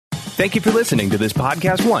Thank you for listening to this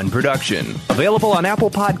Podcast One production. Available on Apple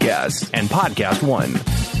Podcasts and Podcast One.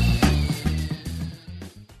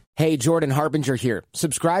 Hey, Jordan Harbinger here.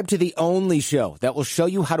 Subscribe to the only show that will show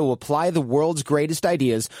you how to apply the world's greatest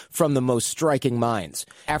ideas from the most striking minds.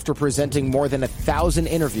 After presenting more than 1,000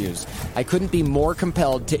 interviews, I couldn't be more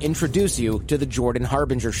compelled to introduce you to the Jordan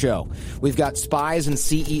Harbinger Show. We've got spies and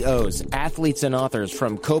CEOs, athletes and authors,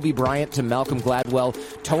 from Kobe Bryant to Malcolm Gladwell,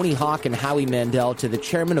 Tony Hawk and Howie Mandel, to the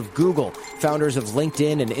chairman of Google, founders of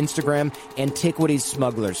LinkedIn and Instagram, antiquities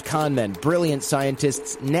smugglers, con men, brilliant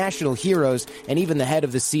scientists, national heroes, and even the head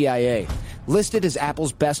of the CIA. Listed as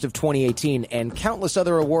Apple's Best of 2018 and countless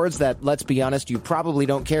other awards that, let's be honest, you probably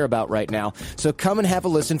don't care about right now. So come and have a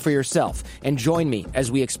listen for yourself and join me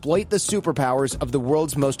as we exploit the superpowers of the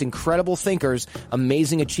world's most incredible thinkers,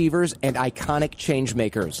 amazing achievers, and iconic change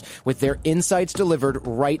makers, with their insights delivered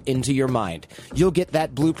right into your mind. You'll get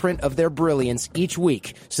that blueprint of their brilliance each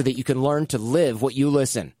week so that you can learn to live what you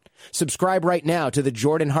listen. Subscribe right now to The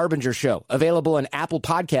Jordan Harbinger Show, available on Apple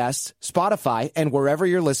Podcasts, Spotify, and wherever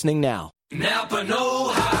you're listening now. Napa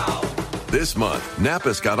know-how. This month,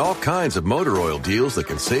 Napa's got all kinds of motor oil deals that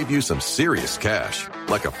can save you some serious cash.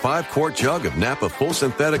 Like a 5-quart jug of Napa full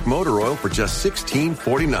synthetic motor oil for just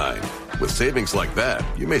 $16.49. With savings like that,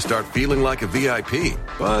 you may start feeling like a VIP.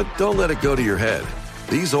 But don't let it go to your head.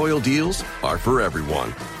 These oil deals are for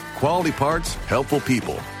everyone. Quality parts, helpful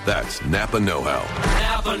people. That's Napa know-how.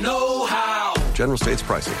 Napa know-how. General states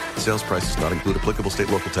pricing. Sales prices not include applicable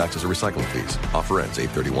state, local taxes, or recycling fees. Offer ends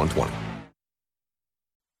 8/31/20.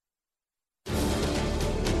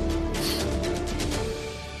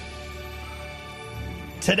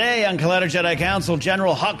 Today on Collider Jedi Council,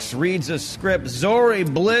 General Hux reads a script. Zori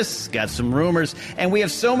Bliss got some rumors. And we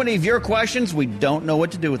have so many of your questions, we don't know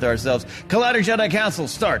what to do with ourselves. Collider Jedi Council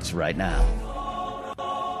starts right now.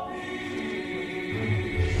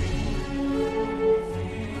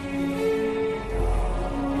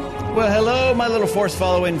 Well, hello, my little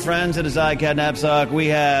force-following friends. It is I, Cat Knapsack. We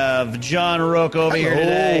have John Rook over here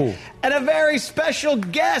today. And a very special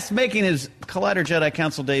guest making his Collider Jedi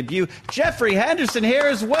Council debut. Jeffrey Henderson here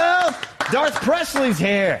as well. Darth Presley's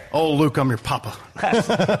here. Oh, Luke, I'm your papa.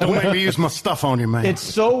 Don't make me use my stuff on you, man. It's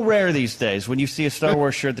so rare these days when you see a Star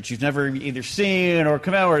Wars shirt that you've never either seen or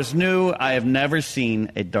come out or is new. I have never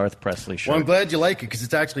seen a Darth Presley shirt. Well, I'm glad you like it because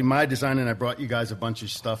it's actually my design, and I brought you guys a bunch of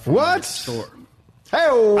stuff from the store.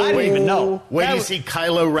 Hey-o. I didn't even know. Wait till you see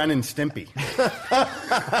Kylo Ren and Stimpy.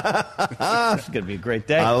 It's going to be a great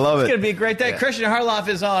day. I love it. It's going to be a great day. Yeah. Christian Harloff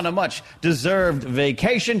is on a much-deserved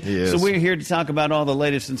vacation. So we're here to talk about all the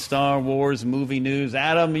latest in Star Wars movie news.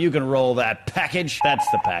 Adam, you can roll that package. That's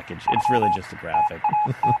the package. It's really just a graphic.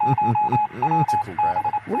 It's a cool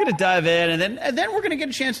graphic. We're going to dive in, and then we're going to get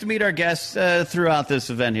a chance to meet our guests throughout this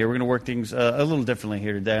event here. We're going to work things a little differently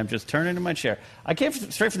here today. I'm just turning in my chair. I came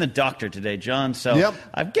straight from the doctor today, John, so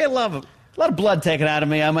I get a lot of blood taken out of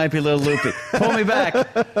me. I might be a little loopy. Pull me back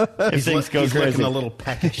if things go crazy. He's looking a little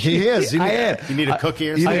peckish. He is. I am. You need a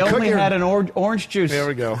cookie or something? I only had an orange juice. There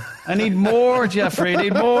we go. I need more, Jeffrey. I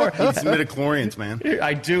need more. Need some midichlorians, man.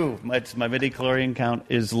 I do. My midichlorian count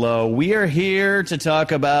is low. We are here to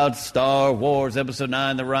talk about Star Wars Episode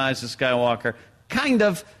 9, The Rise of Skywalker. Kind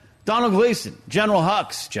of. Donald Gleason, General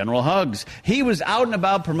Hux, General Hugs. He was out and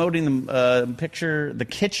about promoting the picture, The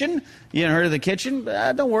Kitchen. You haven't heard of The Kitchen?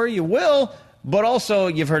 Don't worry, you will. But also,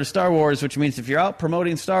 you've heard of Star Wars, which means if you're out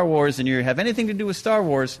promoting Star Wars and you have anything to do with Star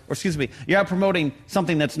Wars, or excuse me, you're out promoting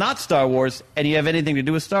something that's not Star Wars and you have anything to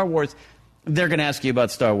do with Star Wars, they're going to ask you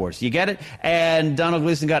about Star Wars. You get it? And Donald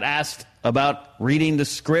Gleason got asked about reading the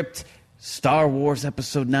script, Star Wars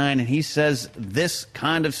Episode 9, and he says this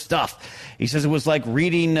kind of stuff. He says it was like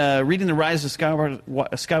reading the Rise of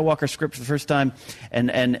Skywalker script for the first time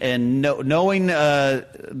and knowing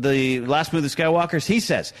the last movie of the Skywalkers. He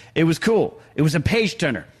says it was cool. It was a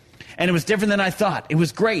page-turner. And it was different than I thought. It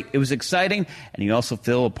was great. It was exciting. And you also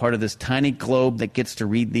feel a part of this tiny globe that gets to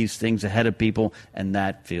read these things ahead of people, and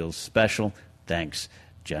that feels special. Thanks,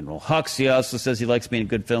 General Hux. He also says he likes being in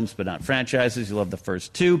good films but not franchises. He loved the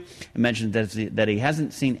first two. He mentioned that he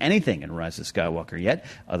hasn't seen anything in Rise of Skywalker yet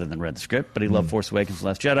other than read the script, but he loved Force Awakens and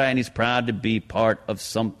Last Jedi, and he's proud to be part of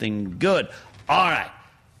something good. All right.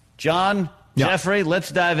 John, Jeffrey,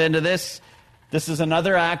 let's dive into this. This is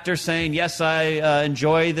another actor saying, yes, I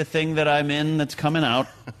enjoy the thing that I'm in that's coming out.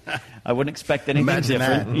 I wouldn't expect anything Imagine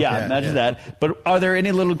different. that. Yeah, imagine that. But are there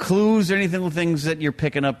any little clues or anything, little things that you're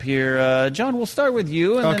picking up here? John, we'll start with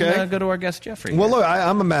you and then go to our guest, Jeffrey. Well, look,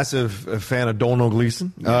 I'm a massive fan of Donald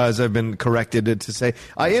Gleason, as I've been corrected to say.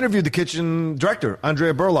 I interviewed the kitchen director,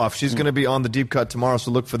 Andrea Berloff. She's going to be on the Deep Cut tomorrow,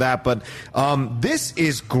 so look for that. But this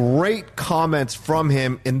is great comments from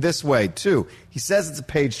him in this way, too. He says it's a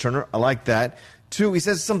page-turner. I like that. 2, he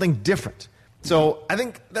says it's something different. So I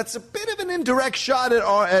think that's a bit of an indirect shot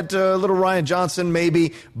at little Ryan Johnson,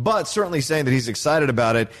 maybe, but certainly saying that he's excited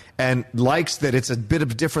about it and likes that it's a bit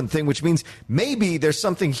of a different thing, which means maybe there's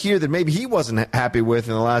something here that maybe he wasn't happy with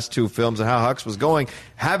in the last 2 films and how Hux was going.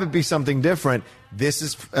 Have it be something different. This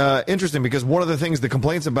is interesting because one of the things, the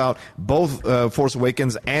complaints about both Force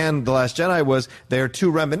Awakens and The Last Jedi was they are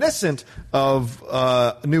too reminiscent of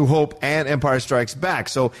New Hope and Empire Strikes Back.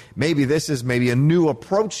 So maybe this is maybe a new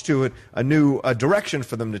approach to it, a new direction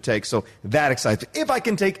for them to take. So that excites me. If I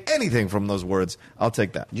can take anything from those words, I'll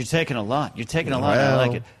take that. You're taking a lot. I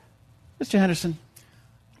like it. Mr. Henderson,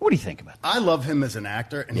 what do you think about that? I love him as an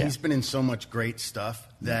actor, and he's been in so much great stuff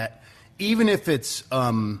that even if it's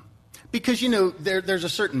because, there's a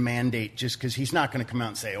certain mandate just because he's not going to come out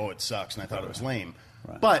and say, oh, it sucks, and I thought it was lame.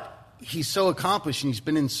 Right. But he's so accomplished, and he's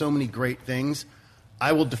been in so many great things.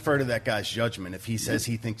 I will defer to that guy's judgment. If he says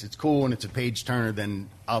he thinks it's cool and it's a page-turner, then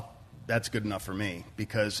that's good enough for me.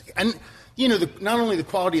 Because, not only the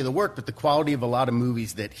quality of the work, but the quality of a lot of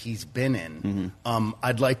movies that he's been in,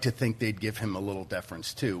 I'd like to think they'd give him a little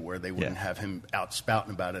deference, too, where they wouldn't have him out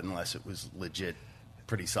spouting about it unless it was legit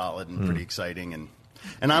pretty solid and pretty exciting. And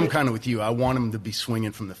I'm kind of with you. I want him to be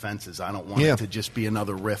swinging from the fences. I don't want it to just be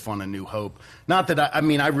another riff on A New Hope. Not that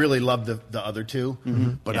I really love the other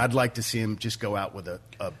 2, but I'd like to see him just go out with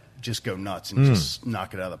just go nuts and just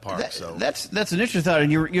knock it out of the park. That's an interesting thought,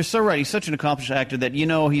 and you're so right. He's such an accomplished actor that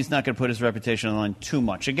he's not going to put his reputation on the line too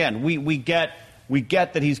much. Again, we get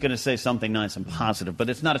that he's going to say something nice and positive, but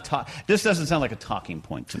it's not this doesn't sound like a talking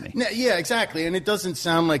point to me. Yeah, exactly, and it doesn't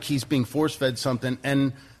sound like he's being force-fed something.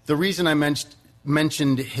 And the reason I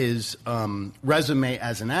mentioned his resume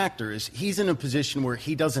as an actor is he's in a position where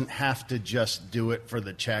he doesn't have to just do it for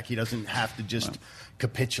the check. He doesn't have to just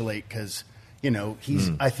capitulate because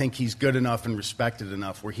I think he's good enough and respected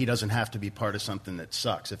enough where he doesn't have to be part of something that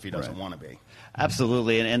sucks if he doesn't want to be.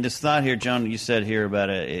 Absolutely. And this thought here, John, you said here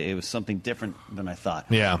about it was something different than I thought.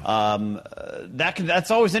 Yeah.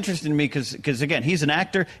 That's always interesting to me because, again, he's an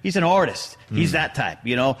actor. He's an artist. He's that type,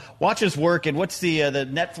 Watch his work. And what's the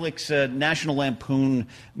Netflix National Lampoon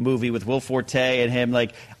movie with Will Forte and him?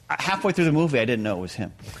 Like, halfway through the movie, I didn't know it was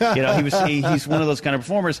him. He's one of those kind of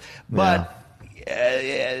performers. But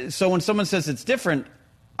so when someone says it's different,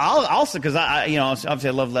 I'll also, because obviously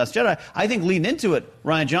I love Last Jedi. I think leading into it,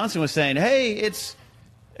 Ryan Johnson was saying, "Hey, it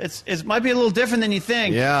might be a little different than you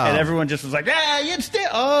think." Yeah. And everyone just was like, it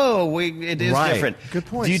is different. Good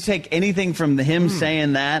point. Do you take anything from him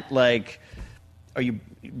saying that? Like,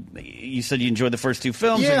 you said you enjoyed the first 2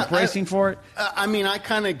 films. Are you bracing for it? I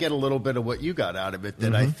kind of get a little bit of what you got out of it.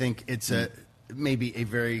 That I think it's maybe a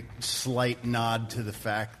very slight nod to the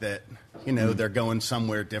fact that they're going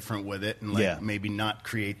somewhere different with it and maybe not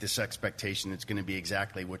create this expectation it's going to be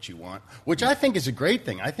exactly what you want, which I think is a great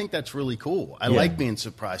thing. I think that's really cool. I like being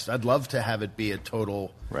surprised. I'd love to have it be a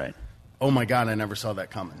total oh my God, I never saw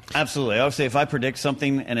that coming. Absolutely. I would say if I predict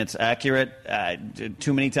something and it's accurate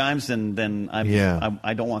too many times, then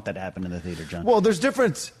I don't want that to happen in the theater, John. Well, there's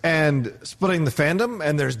difference and splitting the fandom,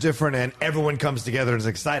 and there's different and everyone comes together and is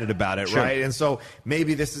excited about it, right? And so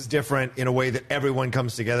maybe this is different in a way that everyone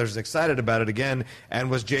comes together and is excited about it again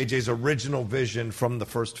and was JJ's original vision from the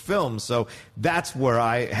first film. So that's where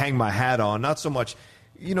I hang my hat on. Not so much...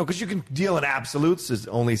 because you can deal in absolutes as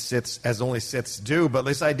only Siths do, but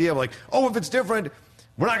this idea of like, if it's different,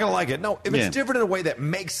 we're not going to like it. No, if it's different in a way that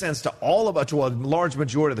makes sense to to a large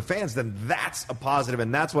majority of the fans, then that's a positive,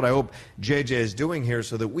 and that's what I hope JJ is doing here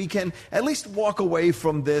so that we can at least walk away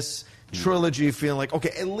from this trilogy feeling like,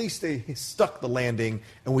 okay, at least they stuck the landing,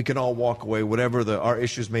 and we can all walk away, whatever our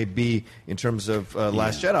issues may be in terms of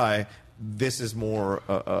Last Jedi. This is more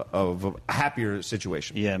of a happier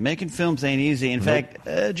situation. Yeah, making films ain't easy. In fact,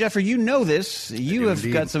 Jeffrey, you know this. You have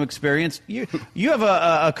got some experience. You have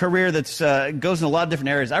a career that's goes in a lot of different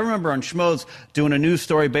areas. I remember on Schmoes doing a news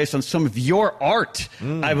story based on some of your art,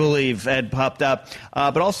 I believe, had popped up.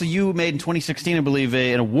 But also you made in 2016, I believe,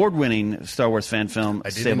 an award-winning Star Wars fan film,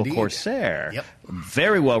 Sable Corsair. Yep.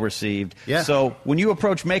 Very well received. Yeah. So when you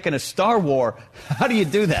approach making a Star War, how do you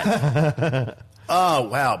do that? Oh,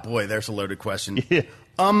 wow, boy, there's a loaded question. Yeah.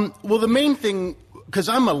 Well, the main thing, because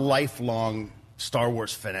I'm a lifelong Star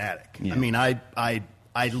Wars fanatic. Yeah. I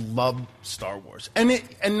I love Star Wars, and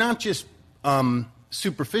not just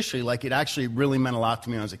superficially. Like, it actually really meant a lot to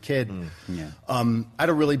me when I was a kid. I had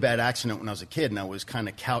a really bad accident when I was a kid, and I was kind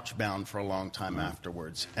of couch bound for a long time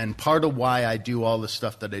afterwards. And part of why I do all the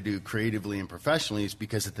stuff that I do creatively and professionally is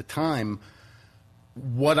because at the time,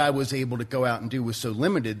 what I was able to go out and do was so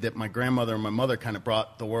limited that my grandmother and my mother kind of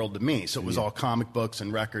brought the world to me. So it was all comic books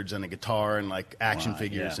and records and a guitar and like action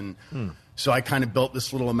figures. And so I kind of built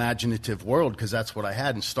this little imaginative world because that's what I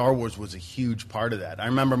had. And Star Wars was a huge part of that. I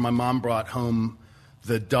remember my mom brought home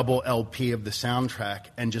the double LP of the soundtrack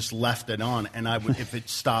and just left it on. And I would, if it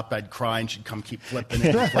stopped, I'd cry, and she'd come keep flipping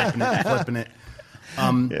it and flipping it and flipping it.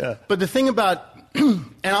 But the thing about,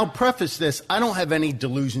 and I'll preface this, I don't have any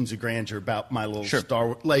delusions of grandeur about my little Star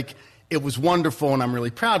Wars. Like, it was wonderful and I'm really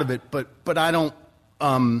proud of it, but I don't,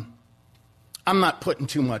 I'm not putting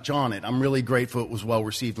too much on it. I'm really grateful it was well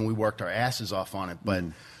received and we worked our asses off on it. But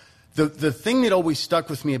the thing that always stuck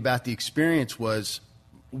with me about the experience was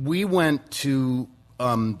we went to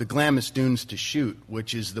the Glamis Dunes to shoot,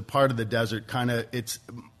 which is the part of the desert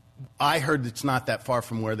I heard it's not that far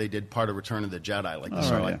from where they did part of Return of the Jedi, like the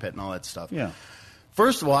Starlight Pit and all that stuff. Yeah.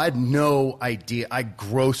 First of all, I had no idea. I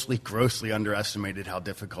grossly underestimated how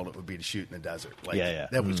difficult it would be to shoot in the desert. Like,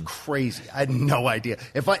 that was crazy. I had no idea.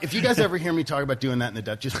 If you guys ever hear me talk about doing that in the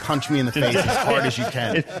desert, just punch me in the face as hard as you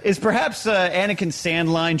can. Is perhaps Anakin's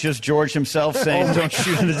sandline just George himself saying, don't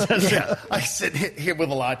shoot in the desert? Yeah. I sit here with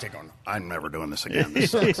a latte going, I'm never doing this again.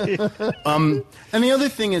 This sucks. And the other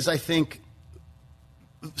thing is, I think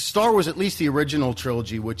Star Wars, at least the original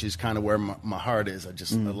trilogy, which is kind of where my heart is.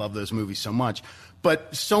 I love those movies so much.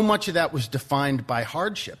 But so much of that was defined by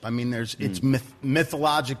hardship. I mean, it's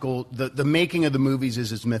mythological. The making of the movies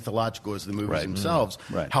is as mythological as the movies themselves.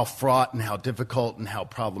 How fraught and how difficult and how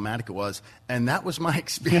problematic it was. And that was my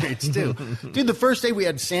experience, too. Dude, the first day we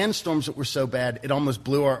had sandstorms that were so bad, it almost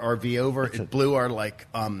blew our RV over. It blew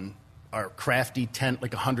our crafty tent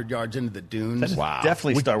like 100 yards into the dunes. That's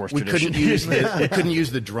definitely Star Wars tradition. We couldn't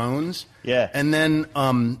use the drones. Yeah. And then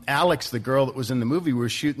Alex, the girl that was in the movie, we were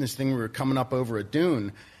shooting this thing. We were coming up over a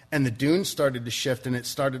dune, and the dune started to shift, and it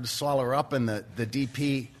started to swallow her up. And the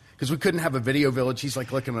DP, because we couldn't have a video village, he's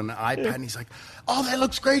like looking on an iPad, and he's like, "Oh, that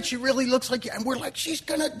looks great. She really looks like you." And we're like, "She's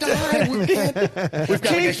gonna die. We've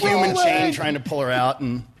got like a human chain trying to pull her out."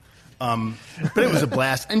 And but it was a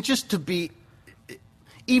blast, and just to be.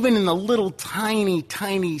 Even in the little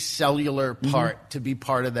tiny cellular part, to be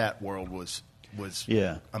part of that world was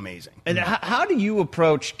amazing. And how do you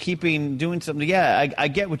approach doing something? Yeah, I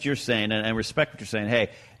get what you're saying, and I respect what you're saying.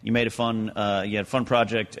 Hey, you made you had a fun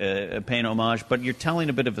project, paying homage, but you're telling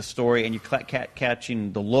a bit of a story, and you're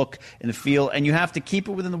catching the look and the feel, and you have to keep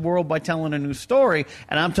it within the world by telling a new story.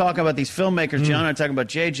 And I'm talking about these filmmakers. John and I are talking about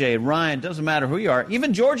JJ and Ryan. Doesn't matter who you are.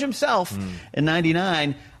 Even George himself in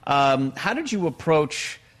 '99. How did you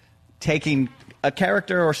approach taking a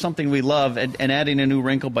character or something we love and adding a new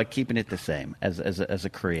wrinkle by keeping it the same as a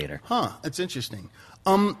creator? That's interesting.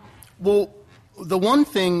 Well, the one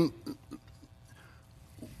thing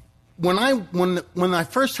when I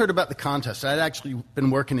first heard about the contest, I'd actually been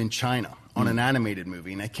working in China on an animated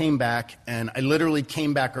movie, and I came back, and I literally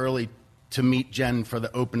came back early to meet Jen for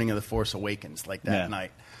the opening of The Force Awakens, like that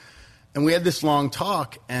night. And we had this long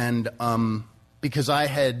talk, and because I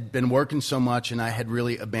had been working so much and I had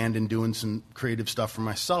really abandoned doing some creative stuff for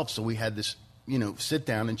myself. So we had this, sit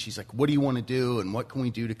down, and she's like, "What do you want to do? And what can we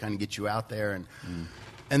do to kind of get you out there?"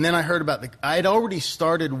 And then I heard about I had already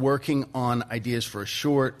started working on ideas for a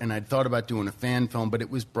short, and I'd thought about doing a fan film, but it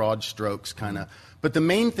was broad strokes kind of. But the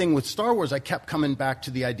main thing with Star Wars, I kept coming back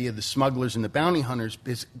to the idea of the smugglers and the bounty hunters,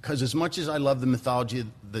 because as much as I love the mythology of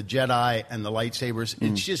the Jedi and the lightsabers,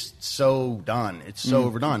 it's just so done. It's so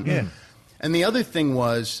overdone. Yeah. And the other thing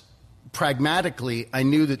was, pragmatically, I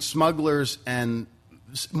knew that smugglers and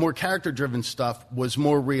more character-driven stuff was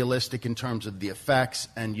more realistic in terms of the effects,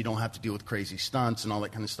 and you don't have to deal with crazy stunts and all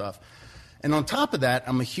that kind of stuff. And on top of that,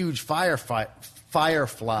 I'm a huge Firefly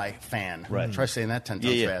fan. Right. Try saying that 10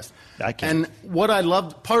 times fast. I can. And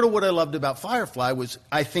part of what I loved about Firefly was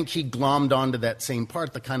I think he glommed onto that same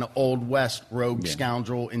part, the kind of Old West rogue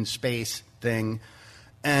scoundrel in space thing.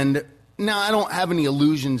 And now I don't have any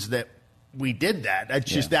illusions that we did that. It's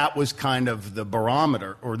just that was kind of the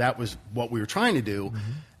barometer, or that was what we were trying to do,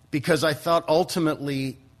 because I thought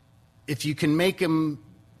ultimately, if you can make him,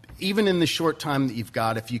 even in the short time that you've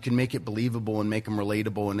got, if you can make it believable and make him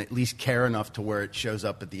relatable and at least care enough to where it shows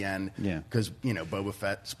up at the end, because, Boba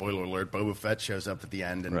Fett, spoiler alert, Boba Fett shows up at the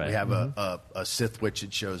end, and we have a Sith witch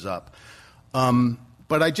that shows up.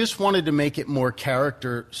 But I just wanted to make it more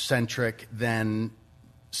character-centric than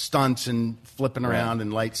stunts and flipping around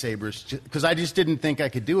and lightsabers, because I just didn't think I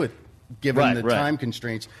could do it given the time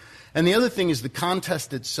constraints. And the other thing is the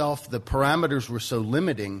contest itself, the parameters were so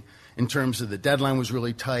limiting in terms of the deadline was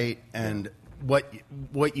really tight, and what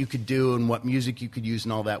you could do and what music you could use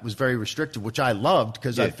and all that was very restrictive, which I loved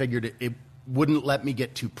because I figured it wouldn't let me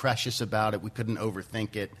get too precious about it. We couldn't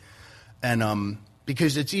overthink it. And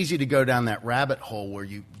because it's easy to go down that rabbit hole where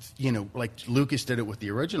you know, like Lucas did it with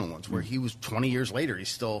the original ones, where he was 20 years later, he's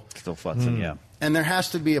still futzing, yeah. And there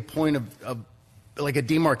has to be a point of like a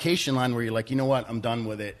demarcation line where you're like, you know what, I'm done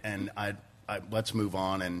with it, and I let's move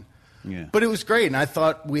on. And but it was great, and I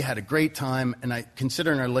thought we had a great time. And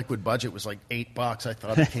considering our liquid budget was like $8, I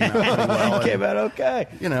thought it came out pretty well. It came out okay.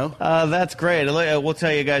 You know, that's great. We'll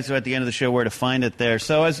tell you guys at the end of the show where to find it there.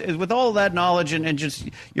 So, as with all that knowledge and just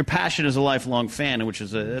your passion as a lifelong fan, which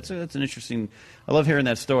is that's an interesting. I love hearing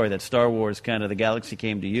that story. That Star Wars kind of the galaxy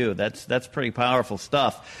came to you. That's pretty powerful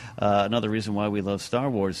stuff. Another reason why we love Star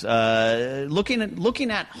Wars. Looking at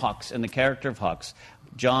Hux and the character of Hux.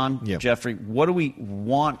 John, Jeffrey, what do we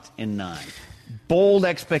want in 9? Bold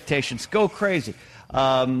expectations. Go crazy.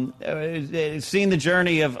 Seeing the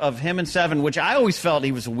journey of him in 7, which I always felt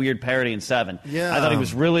he was a weird parody in 7. Yeah. I thought he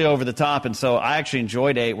was really over the top, and so I actually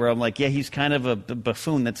enjoyed 8, where I'm like, yeah, he's kind of a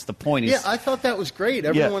buffoon. That's the point. I thought that was great.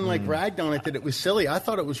 Everyone ragged on it that it was silly. I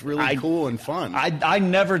thought it was really cool and fun. I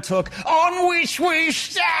never took "On which we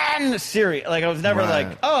stand" serious. Like I was never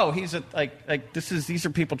like, oh, he's these are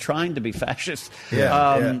people trying to be fascist.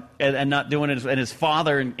 And not doing it. And his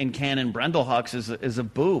father in canon, Brendel Hux, is a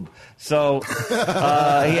boob. So.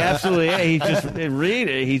 He absolutely is.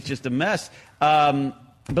 He's just a mess. But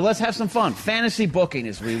let's have some fun. Fantasy booking,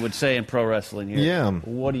 as we would say in pro wrestling here. Yeah.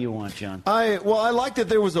 What do you want, John? I like that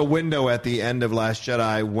there was a window at the end of Last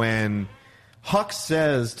Jedi when Hux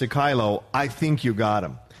says to Kylo, I think you got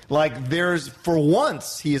him. Like, for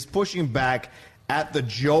once, he is pushing back at the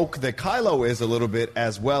joke that Kylo is a little bit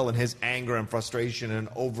as well in his anger and frustration and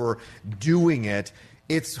overdoing it.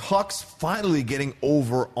 It's Hux finally getting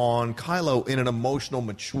over on Kylo in an emotional,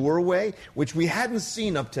 mature way, which we hadn't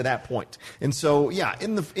seen up to that point. And so,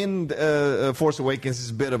 in Force Awakens, it's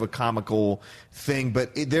a bit of a comical thing,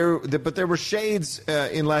 but there were shades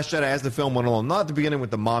in Last Jedi as the film went along. Not at the beginning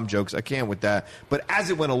with the mom jokes, I can't with that, but as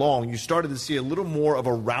it went along, you started to see a little more of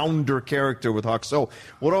a rounder character with Hux. So,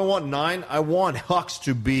 what do I want 9? I want Hux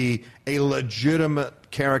to be a legitimate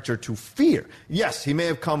character to fear. Yes, he may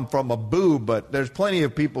have come from a boob, but there's plenty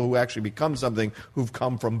of people who actually become something who've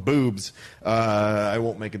come from boobs. I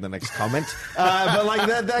won't make it the next comment. But like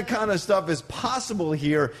that kind of stuff is possible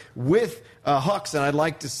here with Hux, and I'd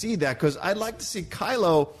like to see that because I'd like to see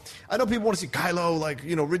Kylo. I know people want to see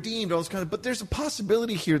Kylo redeemed, all this kind of, but there's a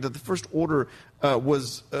possibility here that the First Order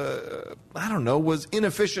was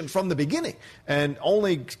inefficient from the beginning and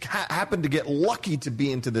only happened to get lucky to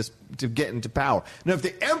get into power. Now, if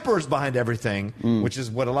the Emperor's behind everything, which is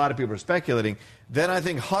what a lot of people are speculating, then I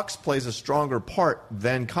think Hux plays a stronger part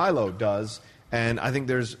than Kylo does. And I think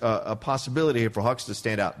there's a possibility here for Hux to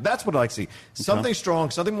stand out. That's what I like to see. Something strong,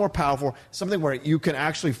 something more powerful, something where you can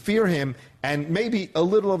actually fear him, and maybe a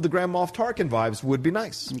little of the Grand Moff Tarkin vibes would be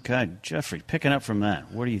nice. Okay, Jeffrey, picking up from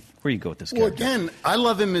that, where do you go with this character? Well, again, I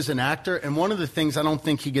love him as an actor, and one of the things I don't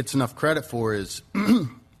think he gets enough credit for is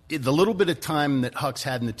the little bit of time that Hux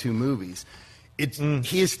had in the 2 movies.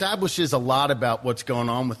 He establishes a lot about what's going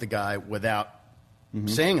on with the guy without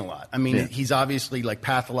saying a lot. I mean, he's obviously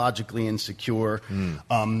pathologically insecure.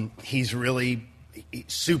 He's really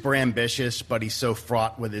super ambitious, but he's so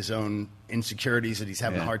fraught with his own insecurities that he's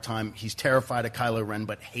having a hard time. He's terrified of Kylo Ren,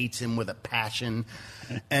 but hates him with a passion.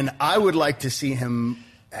 And I would like to see him,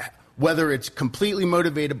 whether it's completely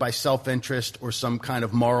motivated by self-interest or some kind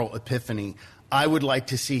of moral epiphany, I would like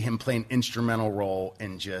to see him play an instrumental role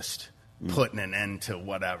in just putting an end to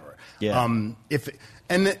whatever.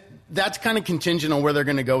 That's kind of contingent on where they're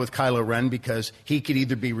going to go with Kylo Ren, because he could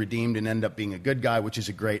either be redeemed and end up being a good guy, which is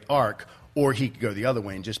a great arc, or he could go the other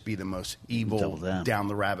way and just be the most evil, down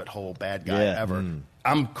the rabbit hole bad guy ever.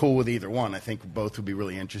 I'm cool with either one. I think both would be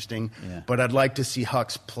really interesting. But I'd like to see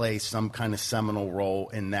Hux play some kind of seminal role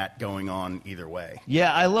in that going on either way.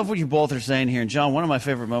 Yeah, I love what you both are saying here. And, John, one of my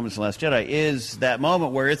favorite moments in Last Jedi is that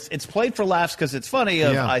moment where it's played for laughs because it's funny,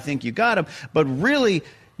 I think you got him, but really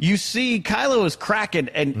you see Kylo is cracking,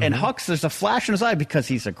 and Hux, there's a flash in his eye because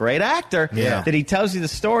he's a great actor, that he tells you the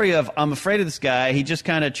story of, I'm afraid of this guy. He just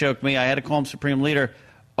kind of choked me. I had to call him Supreme Leader.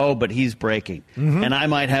 Oh, but he's breaking, and I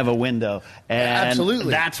might have a window. And absolutely.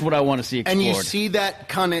 That's what I want to see explored. And you see that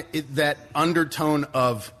kind of that undertone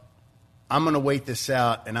of I'm going to wait this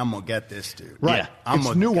out, and I'm going to get this dude. Right. Yeah. I'm It's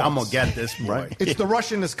going nuance. to get this boy. Right. It's the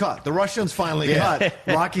Russian is cut. The Russian's finally cut.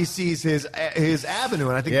 Rocky sees his avenue,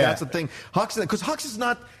 and I think that's the thing. Hux, because Hux is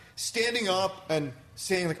not standing up and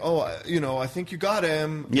saying like, "Oh, I think you got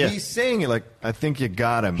him." Yeah. He's saying it like, "I think you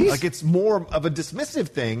got him." Like it's more of a dismissive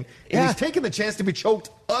thing, and he's taking the chance to be choked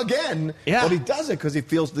again. Yeah. But he does it because he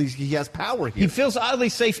feels he has power here. He feels oddly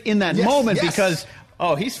safe in that Yes, moment yes. because,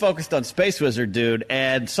 he's focused on Space Wizard, dude,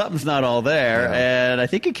 and something's not all there, and I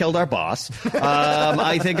think he killed our boss.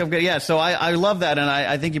 I think I'm good. Yeah, so I love that, and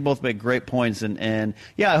I think you both make great points, and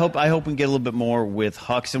I hope we can get a little bit more with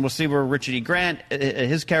Hux, and we'll see where Richard E. Grant,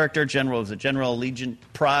 his character, General Allegiant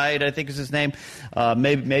Pride, I think is his name.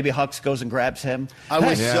 Maybe Hux goes and grabs him. I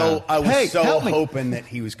was Hey, so help me. hoping that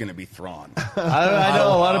he was going to be Thrawn. I know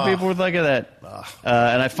a lot of people were thinking that.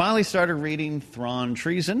 And I finally started reading Thrawn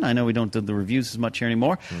Treason. I know we don't do the reviews as much here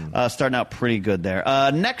anymore. Starting out pretty good there.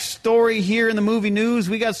 Next story here in the movie news,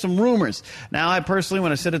 we got some rumors. Now, I personally,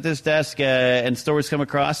 when I sit at this desk and stories come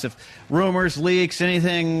across, if rumors, leaks,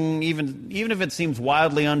 anything, even if it seems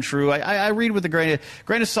wildly untrue, I read with a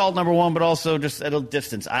grain of salt, number one, but also just at a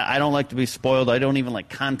distance. I don't like to be spoiled. I don't even like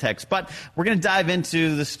context. But we're going to dive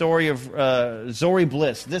into the story of Zori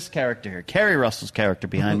Bliss, this character here, Kerry Russell's character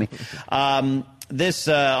behind me. This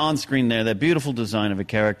on screen there, that beautiful design of a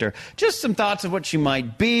character. Just some thoughts of what she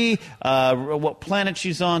might be, what planet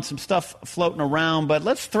she's on, some stuff floating around. But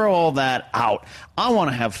let's throw all that out. I want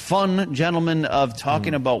to have fun, gentlemen, of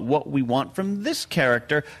talking about what we want from this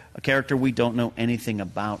character, a character we don't know anything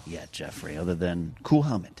about yet, Jeffrey, other than cool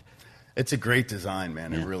helmet. It's a great design,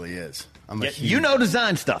 man. It really is. You know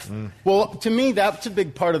design stuff. Well, to me, that's a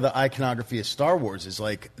big part of the iconography of Star Wars. Is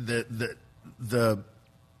like the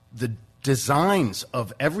designs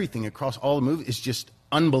of everything across all the movies is just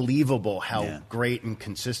unbelievable. How great and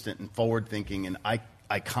consistent and forward-thinking and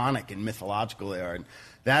iconic and mythological they are. And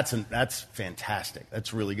that's fantastic.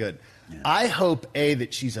 That's really good. Yeah. I hope A,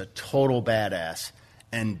 that she's a total badass,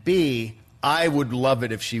 and B, I would love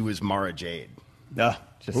it if she was Mara Jade.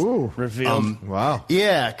 Just revealed. Wow.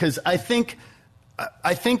 Yeah, because I think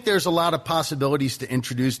there's a lot of possibilities to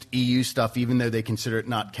introduce EU stuff, even though they consider it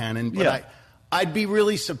not canon. But I'd be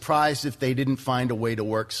really surprised if they didn't find a way to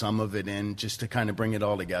work some of it in just to kind of bring it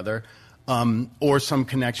all together. Or some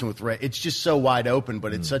connection with Rey. It's just so wide open,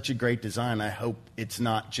 but it's such a great design. I hope it's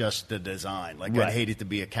not just the design. Like, I'd hate it to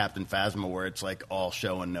be a Captain Phasma where it's like all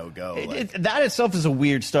show and no go. That itself is a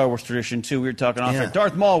weird Star Wars tradition, too. We were talking off at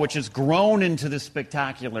Darth Maul, which has grown into this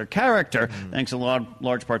spectacular character, thanks a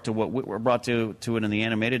large part to what we're brought to it in the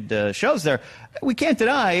animated shows there. We can't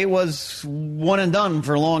deny it was one and done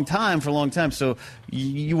for a long time. So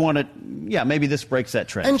you want to, maybe this breaks that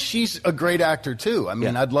trend. And she's a great actor, too. I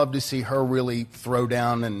mean, I'd love to see her really throw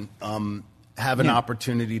down and have an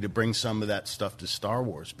opportunity to bring some of that stuff to Star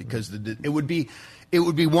Wars, because it would be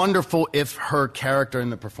wonderful if her character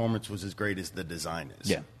and the performance was as great as the design is.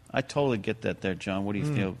 Yeah. I totally get that there, John. What do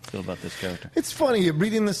you feel about this character? It's funny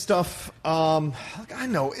reading this stuff. I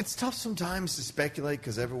know it's tough sometimes to speculate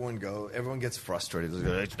because everyone gets frustrated.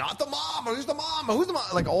 It's not the mom. Who's the mom? Who's the mom?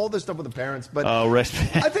 Like all this stuff with the parents. But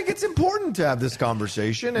I think it's important to have this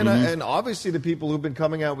conversation, and obviously the people who've been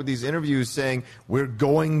coming out with these interviews saying we're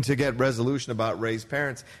going to get resolution about Rey's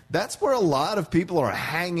parents. That's where a lot of people are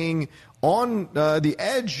hanging on the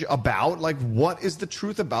edge about, like, what is the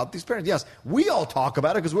truth about these parents? Yes, we all talk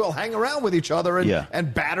about it because we all hang around with each other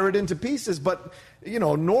and batter it into pieces. But,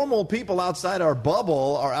 normal people outside our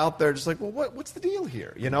bubble are out there just like, well, what's the deal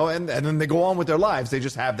here? And then they go on with their lives. They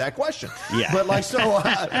just have that question. Yeah. But, like, so,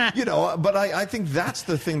 but I think that's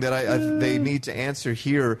the thing that they need to answer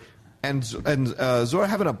here. And Zora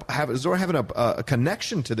having a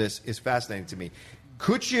connection to this is fascinating to me.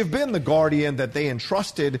 Could she have been the guardian that they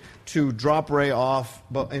entrusted to drop Rey off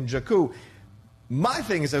in Jakku? My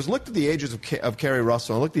thing is, I was looked at the ages of Kerry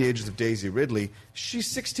Russell, and looked at the ages of Daisy Ridley. She's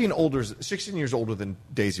 16 years older than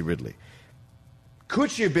Daisy Ridley. Could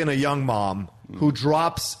she have been a young mom who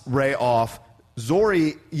drops Rey off?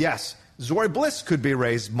 Zori Bliss could be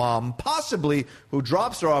Rey's mom, possibly, who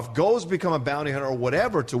drops her off, goes become a bounty hunter or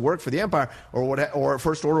whatever to work for the Empire or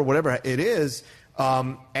First Order, whatever it is.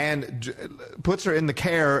 And puts her in the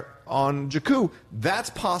care on Jakku.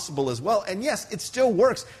 That's possible as well. And yes, it still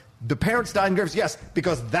works. The parents died in graves. Yes,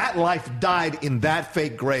 because that life died in that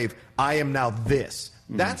fake grave. I am now this.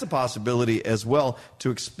 That's a possibility as well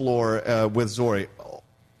to explore with Zori.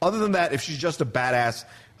 Other than that, if she's just a badass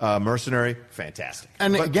mercenary, fantastic.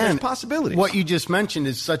 And but again, there's possibilities. What you just mentioned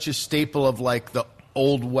is such a staple of like the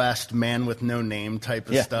Old West man with no name type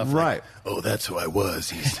of stuff. Right. Like, oh, that's who I was.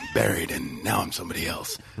 He's buried and now I'm somebody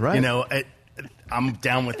else. Right. I'm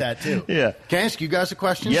down with that too. Yeah. Can I ask you guys a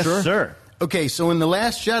question? Yes, sir. Okay, so in The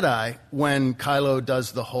Last Jedi, when Kylo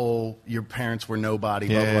does the whole "your parents were nobody,"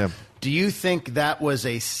 blah, blah, blah, do you think that was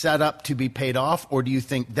a setup to be paid off, or do you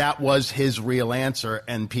think that was his real answer,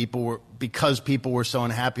 and because people were so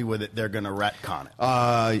unhappy with it, they're going to retcon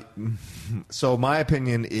it? So my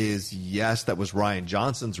opinion is yes, that was Rian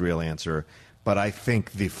Johnson's real answer, but I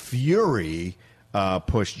think the Fury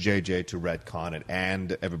pushed JJ to retcon it,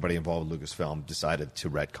 and everybody involved with Lucasfilm decided to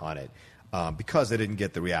retcon it. Because they didn't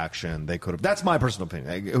get the reaction they could have. That's my personal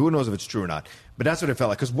opinion. Who knows if it's true or not? But that's what it felt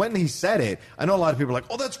like. Because when he said it, I know a lot of people are like,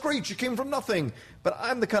 oh, that's great. You came from nothing. But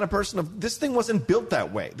I'm the kind of person of, this thing wasn't built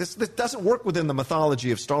that way. This doesn't work within the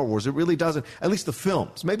mythology of Star Wars. It really doesn't. At least the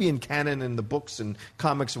films. Maybe in canon and the books and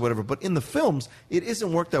comics or whatever. But in the films, it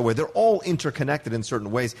isn't worked that way. They're all interconnected in certain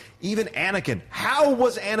ways. Even Anakin. How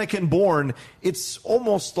was Anakin born? It's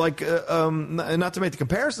almost like, not to make the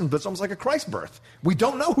comparison, but it's almost like a Christ birth. We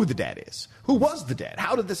don't know who the dad is. Who was the dad?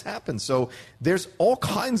 How did this happen? So there's all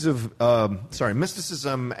kinds of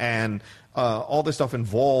mysticism and all this stuff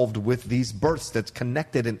involved with these births that's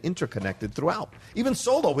connected and interconnected throughout. Even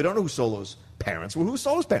Solo, we don't know who Solo's parents were. Who's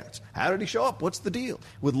Solo's parents? How did he show up? What's the deal?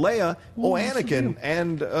 With Leia, Anakin,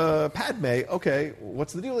 and Padme, okay,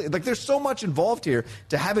 what's the deal? Like, there's so much involved here.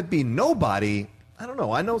 To have it be nobody, I don't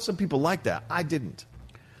know. I know some people like that. I didn't.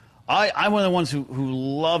 I'm one of the ones who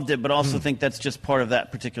loved it, but also think that's just part of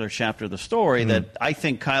that particular chapter of the story, that I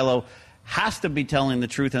think Kylo has to be telling the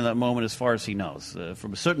truth in that moment as far as he knows.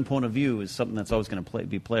 From a certain point of view is something that's always going to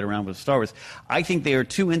be played around with Star Wars. I think they are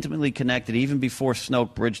too intimately connected, even before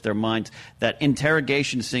Snoke bridged their minds. That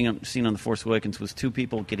interrogation scene on The Force Awakens was two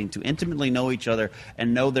people getting to intimately know each other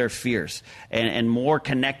and know their fears. And more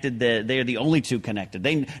connected, they are the only two connected.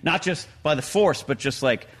 They, not just by the Force, but just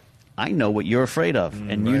like, I know what you're afraid of,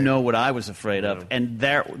 and you know what I was afraid of. And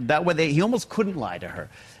that way, he almost couldn't lie to her.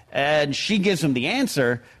 And she gives him the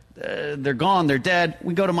answer. They're gone. They're dead.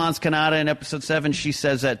 We go to Maz Kanata in Episode 7. She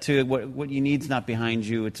says that too. What you need's not behind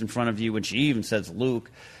you. It's in front of you. And she even says Luke.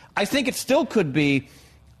 I think it still could be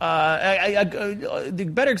the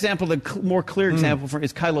better example, the more clear example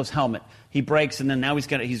is Kylo's helmet. He breaks, and then now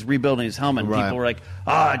he's rebuilding his helmet. And people are like,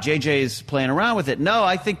 JJ's playing around with it. No,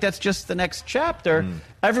 I think that's just the next chapter.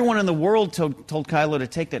 Everyone in the world told Kylo to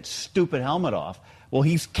take that stupid helmet off. Well,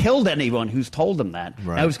 he's killed anyone who's told him that.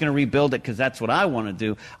 Right. Now he's going to rebuild it because that's what I want to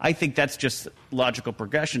do. I think that's just logical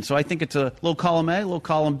progression. So I think it's a little column A, a little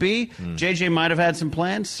column B. JJ might have had some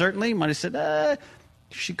plans, certainly. Might have said,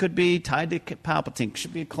 she could be tied to Palpatine.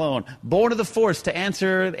 Should be a clone. Born of the Force to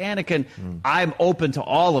answer Anakin. I'm open to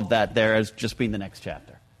all of that there as just being the next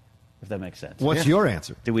chapter, if that makes sense. What's your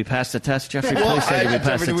answer? Did we pass the test, Jeffrey? Please say, did we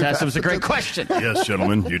pass the test? It was a great question. Yes,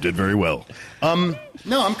 gentlemen, you did very well.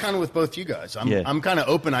 No, I'm kind of with both you guys. I'm kind of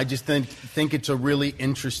open. I just think it's a really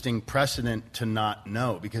interesting precedent to not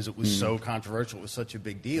know because it was so controversial. It was such a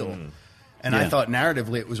big deal. And I thought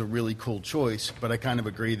narratively it was a really cool choice, but I kind of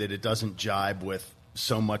agree that it doesn't jibe with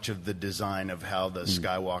so much of the design of how the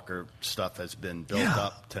Skywalker stuff has been built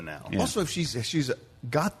up to now. Also, if she's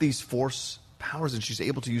got these Force powers and she's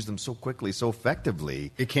able to use them so quickly, so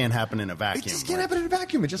effectively, it can't happen in a vacuum. It just can't happen in a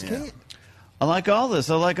vacuum. It just can't. I like all this.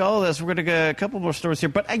 We're going to get a couple more stories here.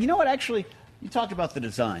 But you know what? Actually, you talked about the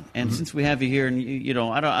design. And since we have you here, and you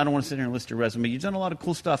know, I don't want to sit here and list your resume. You've done a lot of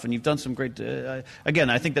cool stuff, and you've done some great.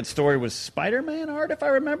 Again, I think that story was Spider-Man art, if I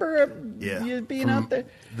remember. You being out there.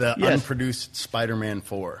 The unproduced Spider-Man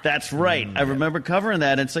 4. That's right. I remember covering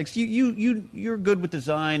that. It's like you're good with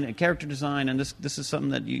design and character design, and this is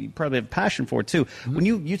something that you probably have passion for too. When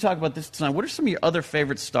you talk about this design, what are some of your other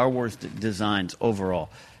favorite Star Wars designs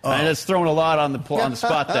overall? And it's throwing a lot on the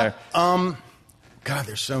spot there. God,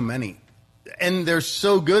 there's so many. And they're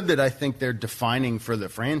so good that I think they're defining for the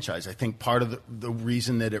franchise. I think part of the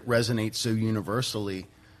reason that it resonates so universally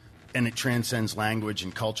and it transcends language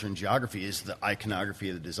and culture and geography is the iconography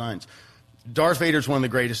of the designs. Darth Vader's one of the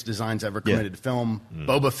greatest designs ever committed to film.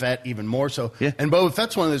 Boba Fett, even more so. Yeah. And Boba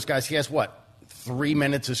Fett's one of those guys, he has 3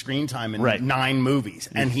 minutes of screen time in 9 movies,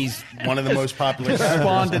 and he's one of the most popular.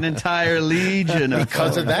 Spawned an entire legion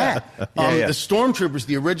because of that. The Stormtroopers,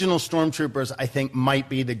 the original Stormtroopers, I think might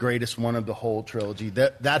be the greatest one of the whole trilogy.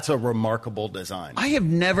 That's a remarkable design. I have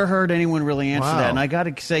never heard anyone really answer that, and I got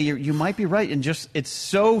to say you might be right. And just it's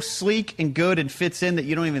so sleek and good and fits in that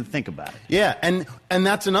you don't even think about it. Yeah, and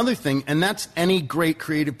that's another thing, and that's any great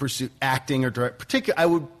creative pursuit, acting or direct. Particularly, I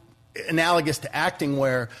would. Analogous to acting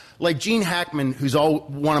where, like Gene Hackman, who's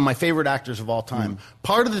one of my favorite actors of all time,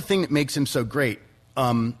 part of the thing that makes him so great,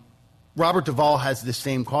 Robert Duvall has the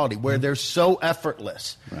same quality where they're so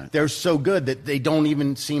effortless. Right. They're so good that they don't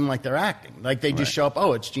even seem like they're acting. Like they just show up,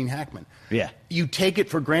 oh, it's Gene Hackman. Yeah. You take it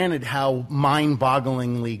for granted how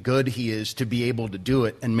mind-bogglingly good he is to be able to do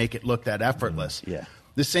it and make it look that effortless. Yeah.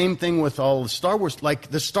 The same thing with all of Star Wars, like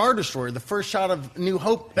the Star Destroyer, the first shot of New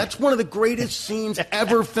Hope. That's one of the greatest scenes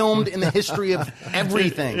ever filmed in the history of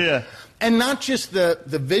everything. Yeah. And not just the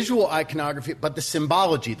visual iconography, but the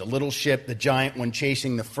symbology, the little ship, the giant one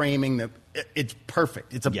chasing, the framing. It's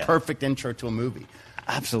perfect. It's a perfect intro to a movie.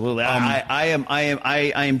 Absolutely. I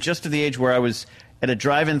am just to the age where I was at a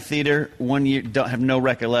drive-in theater one year. Don't have no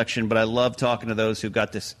recollection, but I love talking to those who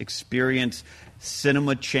got this experience.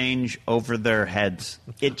 Cinema change over their heads.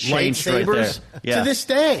 It changed right there. Yeah. To this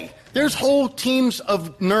day. There's whole teams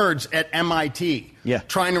of nerds at MIT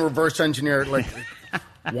trying to reverse engineer it. Like,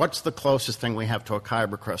 what's the closest thing we have to a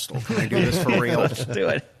kyber crystal? Can I do this for real? Let's do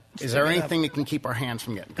it. Is there anything that can keep our hands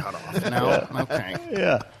from getting cut off? No? Okay.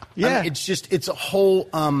 Yeah. I mean, it's a whole,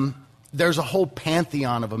 there's a whole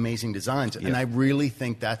pantheon of amazing designs. And I really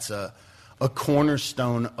think that's a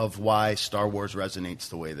cornerstone of why Star Wars resonates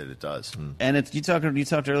the way that it does. And you talked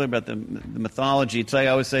earlier about the mythology. It's like I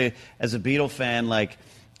always say, as a Beatle fan, like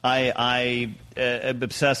I am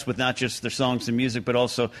obsessed with not just their songs and music, but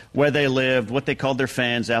also where they lived, what they called their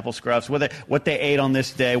fans, apple scruffs, what they ate on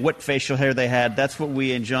this day, what facial hair they had. That's what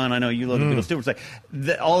we and John, I know you love the Beatles too. It's like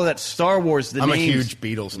all of that Star Wars. I'm a huge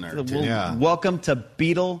Beatles nerd too. Welcome to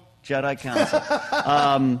Beatle Jedi Council.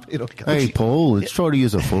 Hey, Paul, it's trying to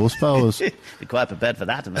use a force powers. Be quite prepared for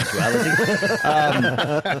that in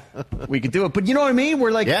actuality. We could do it. But you know what I mean?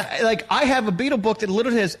 We're like, like I have a Beatle book that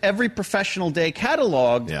literally has every professional day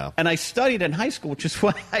catalog. Yeah. And I studied in high school, which is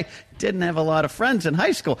why I didn't have a lot of friends in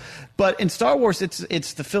high school. But in Star Wars, it's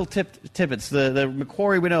the Phil Tippett's, the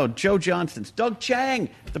McQuarrie Winnow, Joe Johnston's, Doug Chang,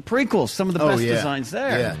 the prequels, some of the best designs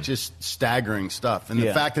there. Yeah, just staggering stuff. And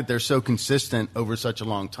the fact that they're so consistent over such a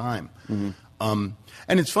long time.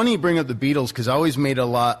 And it's funny you bring up the Beatles because I always made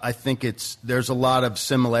I think there's a lot of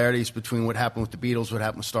similarities between what happened with the Beatles, what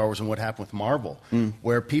happened with Star Wars, and what happened with Marvel,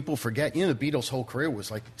 where people forget, the Beatles' whole career was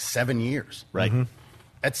like 7 years. Right.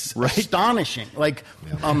 That's astonishing. Like,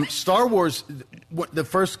 Star Wars, the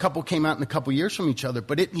first couple came out in a couple years from each other,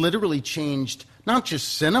 but it literally changed not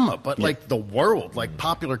just cinema, but like the world, like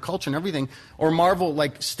popular culture and everything. Or Marvel,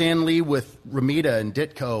 like Stan Lee with Romita and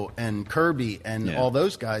Ditko and Kirby and all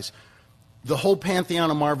those guys. The whole pantheon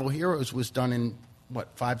of Marvel heroes was done in,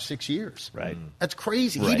 5-6 years? Right. That's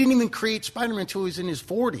crazy. Right. He didn't even create Spider-Man until he was in his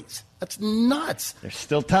 40s. That's nuts. There's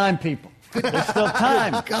still time, people. There's still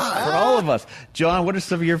time for all of us. John, what are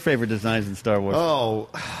some of your favorite designs in Star Wars? Oh,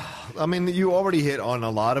 I mean, you already hit on a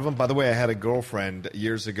lot of them. By the way, I had a girlfriend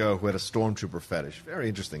years ago who had a stormtrooper fetish. Very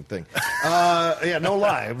interesting thing. No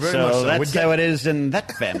lie. Very much so. That's how it is in that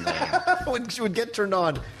family. She would get turned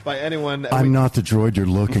on by anyone. I'm not the droid you're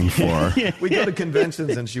looking for. We go to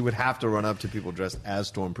conventions, and she would have to run up to people dressed as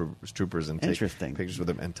stormtroopers and take pictures with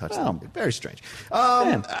them and touch them. Very strange.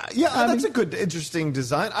 That's a good, interesting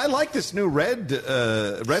design. I like this new red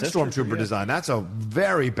stormtrooper design. That's a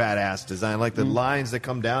very badass design. Like the lines that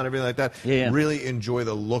come down, everything like that. Really enjoy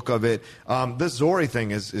the look of it. The Zori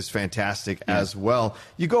thing is fantastic as well.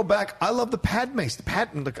 You go back, I love the Padme.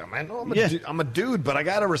 Look, I'm a dude, but I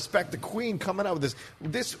got to respect the Queen coming out with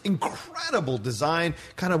this incredible design,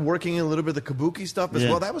 kind of working in a little bit of the kabuki stuff as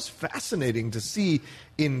well. That was fascinating to see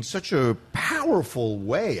in such a powerful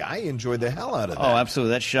way. I enjoyed the hell out of that. Oh,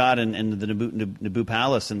 absolutely. That shot in the Naboo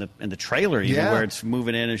Palace in the trailer, even where it's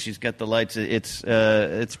moving in and she's got the lights.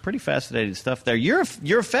 It's pretty fascinating stuff there. You're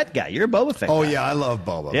a Fett guy. You're a Boba Fett guy. Oh, yeah, I love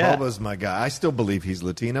Boba. Yeah. Boba's my guy. I still believe he's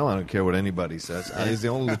Latino. I don't care what anybody says. He's the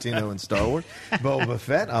only Latino in Star Wars. Boba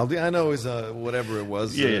Fett. I know he's whatever it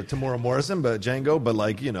was, Tamora Morrison, but Django, but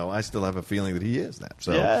I still have a feeling that he is that.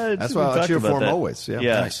 So that's why I'll cheer for him always. Yeah.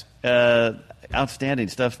 Nice. Outstanding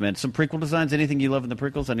stuff, man. Some prequel designs. Anything you love in the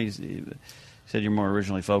prequels? I know you said you're more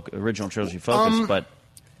original trilogy focused, but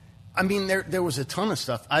I mean, there was a ton of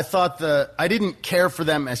stuff. I thought I didn't care for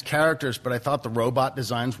them as characters, but I thought the robot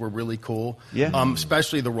designs were really cool. Yeah.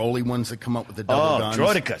 Especially the roly ones that come up with the double guns.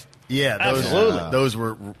 Droideka. Yeah, those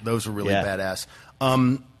were really badass.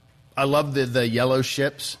 I love the yellow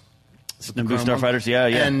ships. Naboo Starfighters. Yeah.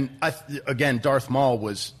 And again, Darth Maul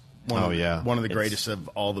was one of the greatest of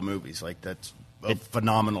all the movies. Like that's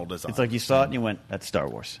phenomenal design. It's like you saw it and you went, that's Star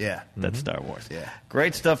Wars. Yeah. That's Star Wars. Yeah.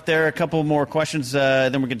 Great stuff there. A couple more questions.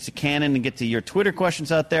 Then we're going to canon and get to your Twitter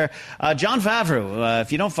questions out there. Jon Favreau,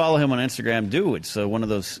 if you don't follow him on Instagram, do. It's one of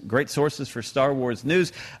those great sources for Star Wars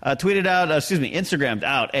news. Instagrammed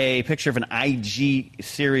out a picture of an IG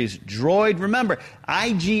series droid. Remember,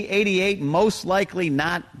 IG-88, most likely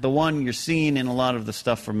not the one you're seeing in a lot of the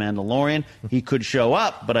stuff for Mandalorian. He could show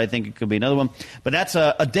up, but I think it could be another one. But that's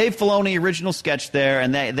a Dave Filoni original sketch there,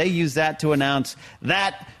 and they use that to announce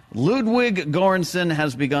that Ludwig Göransson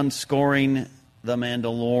has begun scoring The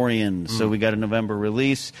Mandalorian. So we got a November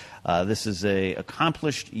release. This is a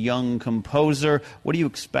accomplished young composer. What are you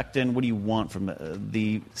expecting? What do you want from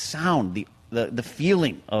the sound, the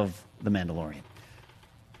feeling of The Mandalorian?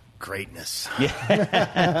 Greatness.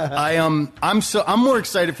 Yeah. I'm more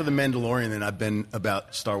excited for The Mandalorian than I've been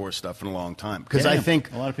about Star Wars stuff in a long time, because I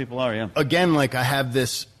think a lot of people are. Yeah. Again, like, I have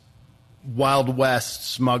this Wild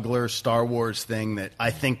West smuggler Star Wars thing that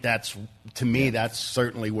I think that's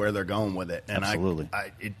certainly where they're going with it. And absolutely.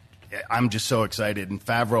 I'm just so excited. And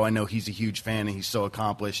Favreau, I know he's a huge fan and he's so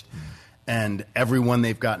accomplished. And everyone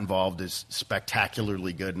they've got involved is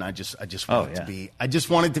spectacularly good, and I just want it to be. I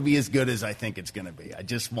just want it to be as good as I think it's going to be. I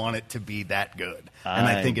just want it to be that good, and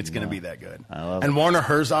I think it's going to be that good. I love and it. Werner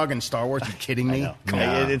Herzog in Star Wars? Are you kidding me? Come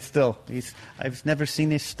on. It's still. I've never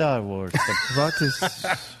seen a Star Wars. What is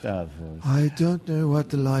Star Wars. I don't know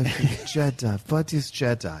what the life is Jedi. What is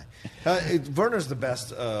Jedi? Werner's the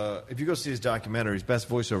best. If you go see his documentary, he's best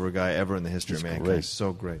voiceover guy ever in the history of mankind. He's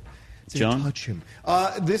so great. John? Touch him.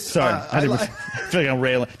 Sorry, I feel like I'm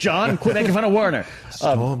railing. John, quit making fun of Werner.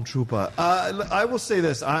 Stormtrooper. I will say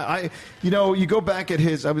this. You go back at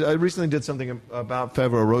his. I recently did something about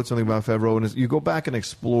Favreau. Wrote something about Favreau, and you go back and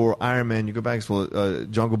explore Iron Man. You go back and explore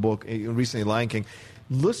Jungle Book. Recently, Lion King.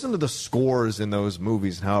 Listen to the scores in those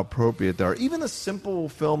movies and how appropriate they are. Even a simple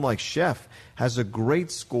film like Chef has a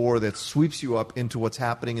great score that sweeps you up into what's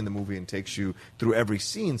happening in the movie and takes you through every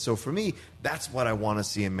scene. So for me, that's what I want to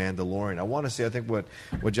see in Mandalorian. I want to see, I think what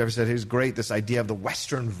Jeffrey said, is great, this idea of the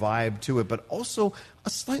Western vibe to it, but also a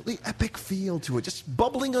slightly epic feel to it, just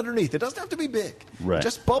bubbling underneath. It doesn't have to be big. Right.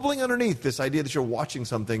 Just bubbling underneath, this idea that you're watching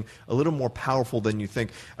something a little more powerful than you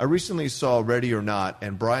think. I recently saw Ready or Not,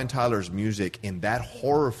 and Brian Tyler's music in that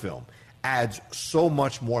horror film adds so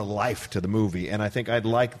much more life to the movie, and I think I'd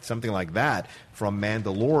like something like that from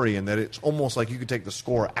Mandalorian, that it's almost like you could take the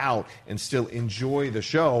score out and still enjoy the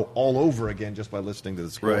show all over again just by listening to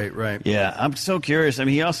the score. Right. Yeah, I'm so curious. I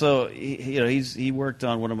mean, he also, he worked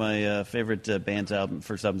on one of my favorite band's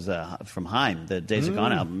first albums from Haim, the Days of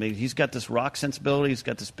Gone album. I mean, he's got this rock sensibility. He's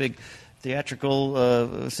got this big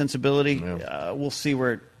theatrical sensibility. Yeah. We'll see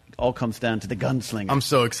where it all comes down to the gunslinger. I'm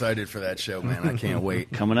so excited for that show, man. I can't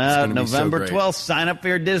wait. Coming out November 12th. Sign up for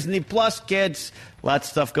your Disney Plus, kids. Lots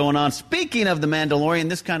of stuff going on. Speaking of The Mandalorian,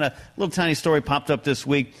 this kind of little tiny story popped up this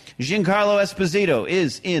week. Giancarlo Esposito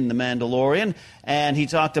is in The Mandalorian, and he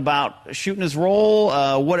talked about shooting his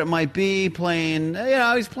role, what it might be, playing,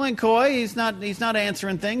 he's playing coy. He's not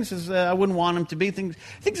answering things as I wouldn't want him to be. I think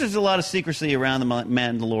there's a lot of secrecy around The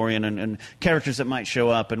Mandalorian and characters that might show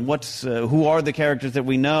up, and who are the characters that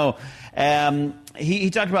we know.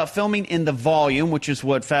 He talked about filming in the volume, which is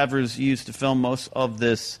what Favreau's used to film most of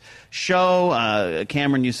this show.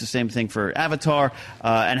 Cameron used the same thing for Avatar,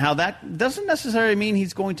 and how that doesn't necessarily mean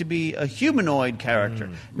he's going to be a humanoid character.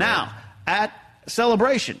 Now, at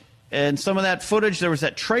Celebration, and some of that footage, there was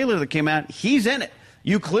that trailer that came out, he's in it.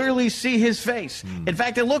 You clearly see his face. In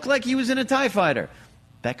fact, it looked like he was in a TIE fighter.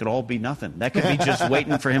 That could all be nothing. That could be just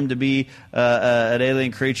waiting for him to be an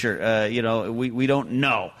alien creature. We don't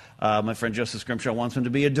know. My friend Joseph Scrimshaw wants him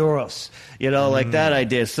to be a Duros. Like that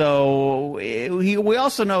idea. So we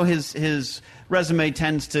also know his resume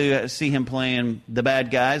tends to see him playing the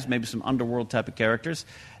bad guys, maybe some underworld type of characters.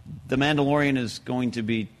 The Mandalorian is going to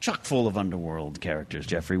be chock full of underworld characters,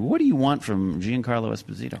 Jeffrey. What do you want from Giancarlo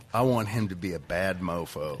Esposito? I want him to be a bad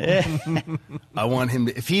mofo. I want him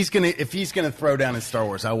to, if he's gonna throw down in Star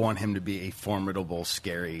Wars, I want him to be a formidable,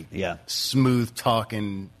 scary, smooth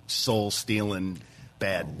talking, soul stealing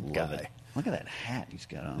bad guy. Look at that hat he's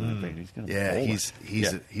got on.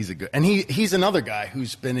 He's a good, and he's another guy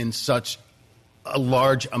who's been in such a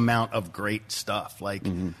large amount of great stuff. Like.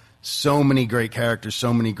 So many great characters,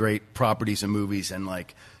 so many great properties and movies, and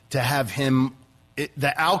like to have him,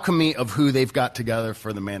 the alchemy of who they've got together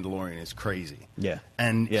for The Mandalorian is crazy. Yeah,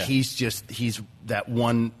 and he's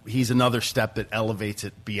another step that elevates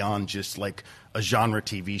it beyond just like a genre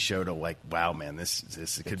TV show to like, wow, man,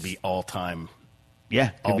 this could be all time Yeah,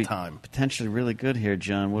 could all be time. potentially really good here,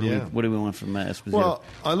 John. What do we want from Esposito? Well,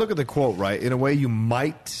 I look at the quote, right? In a way, you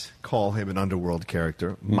might call him an underworld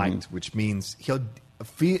character, which means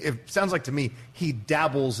it sounds like to me he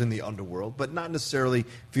dabbles in the underworld, but not necessarily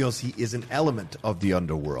feels he is an element of the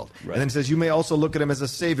underworld. Right. And then it says you may also look at him as a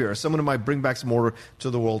savior, or someone who might bring back some order to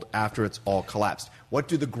the world after it's all collapsed. What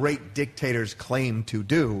do the great dictators claim to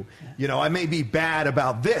do? I may be bad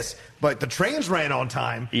about this, but the trains ran on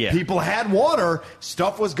time. Yeah. People had water.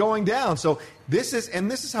 Stuff was going down. So this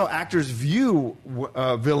is how actors view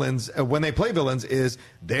villains when they play villains. Is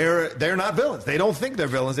they're not villains. They don't think they're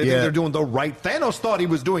villains. They think they're doing the right. Thanos thought he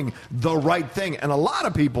was doing the right thing, and a lot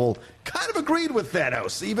of people kind of agreed with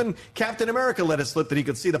Thanos. Even Captain America let it slip that he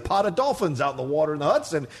could see the pot of dolphins out in the water in the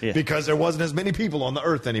Hudson because there wasn't as many people on the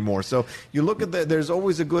Earth anymore. So you look at there's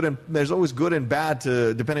always good and bad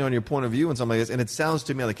to depending on your point of view and something like this. And it sounds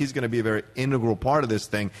to me like he's going to be a very integral part of this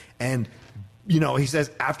thing. And he says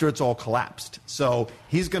after it's all collapsed. So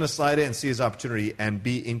he's going to slide in, see his opportunity, and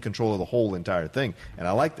be in control of the whole entire thing. And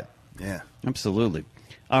I like that. Yeah, absolutely.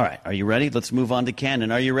 All right, are you ready? Let's move on to canon.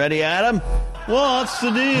 Are you ready, Adam? What's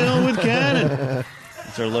the deal with canon?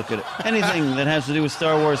 Let's our look at anything that has to do with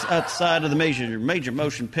Star Wars outside of the major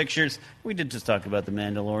motion pictures. We did just talk about The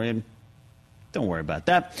Mandalorian. Don't worry about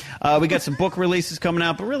that. We got some book releases coming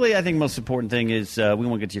out, but really I think the most important thing is we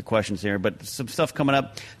won't get to your questions here, but some stuff coming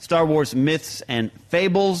up. Star Wars Myths and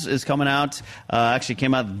Fables is coming out. Actually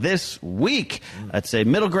came out this week. It's a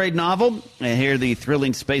middle grade novel. And here the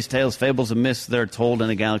thrilling space tales, fables, and myths that are told in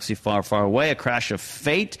a galaxy far, far away. A Crash of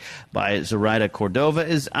Fate by Zoraida Cordova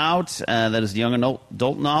is out. That is the young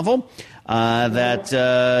adult novel. No, that's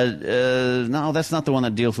not the one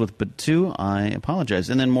that deals with Batu. I apologize.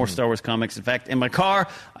 And then more Star Wars comics. In fact, in my car,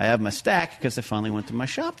 I have my stack because I finally went to my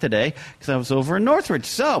shop today because I was over in Northridge.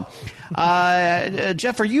 So,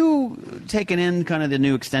 Jeff, are you taking in kind of the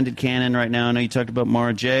new extended canon right now? I know you talked about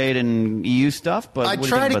Mara Jade and EU stuff, but I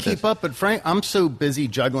try to keep up. But Frank, I'm so busy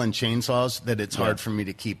juggling chainsaws that it's hard for me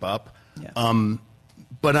to keep up. Yeah.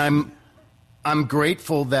 But I'm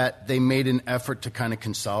grateful that they made an effort to kind of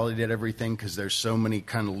consolidate everything because there's so many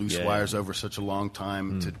kind of loose wires over such a long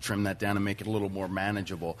time to trim that down and make it a little more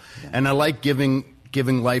manageable. Yeah. And I like giving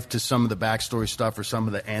life to some of the backstory stuff or some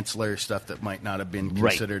of the ancillary stuff that might not have been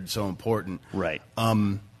considered so important. Right.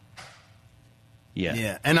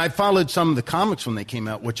 Yeah. And I followed some of the comics when they came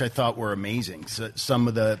out, which I thought were amazing. So some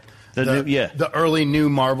of the early new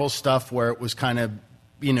Marvel stuff where it was kind of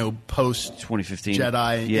post 2015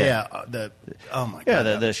 Jedi. Oh my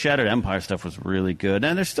god. The Shattered Empire stuff was really good,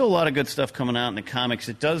 and there's still a lot of good stuff coming out in the comics.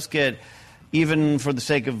 It does get, even for the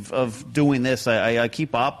sake of doing this, I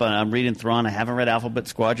keep up. I'm reading Thrawn. I haven't read Alphabet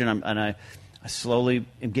Squadron, and I slowly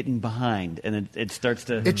am getting behind, and it starts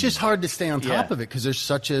to. It's just hard to stay on top of it because there's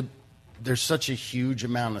such a huge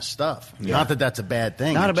amount of stuff. Yeah. Not that that's a bad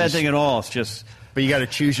thing. Not a bad thing at all. It's just. But you got to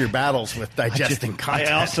choose your battles with digesting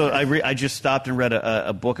content. I just stopped and read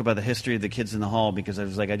a book about the history of the Kids in the Hall because I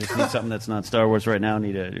was like, I just need something that's not Star Wars right now. I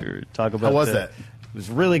need to talk about. How was that? It was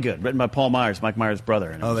really good. Written by Paul Myers, Mike Myers'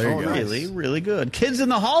 brother. And there you go. Really, really good. Kids in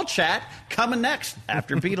the Hall chat coming next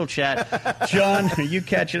after Beetle chat. John, are you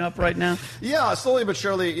catching up right now? Yeah, slowly but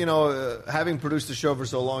surely. Having produced the show for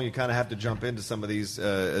so long, you kind of have to jump into some of these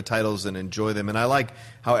titles and enjoy them. And I like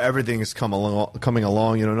how everything is coming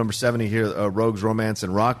along. Number 70 here, Rogues, Romance,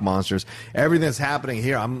 and Rock Monsters. Everything that's happening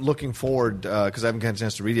here, I'm looking forward, because I haven't had a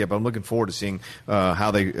chance to read it yet, but I'm looking forward to seeing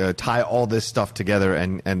how they tie all this stuff together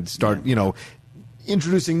and start,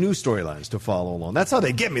 introducing new storylines to follow along. That's how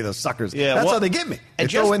they get me, those suckers. Yeah, that's how they get me. They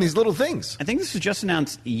throw in these little things. I think this was just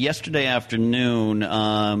announced yesterday afternoon.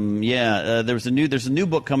 There's a new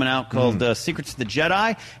book coming out called Secrets of the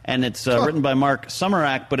Jedi, and it's written by Mark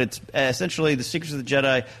Sumerak, but it's essentially the Secrets of the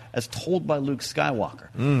Jedi as told by Luke Skywalker.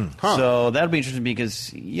 So that'll be interesting because,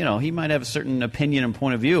 he might have a certain opinion and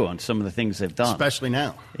point of view on some of the things they've done. Especially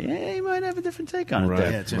now. Yeah, he might have a different take on it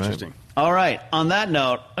there. Yeah, it's interesting. All right. On that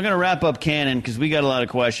note, I'm going to wrap up canon because we got a lot of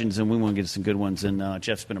questions and we want to get some good ones. And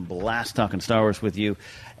Jeff's been a blast talking Star Wars with you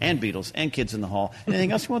and Beatles and Kids in the Hall.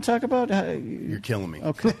 Anything else you want to talk about? You're killing me.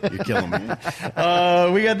 Okay. You're killing me.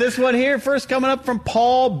 We got this one here. First coming up from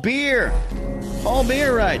Paul Beer. Paul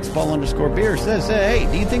Beer writes, Paul_Beer says,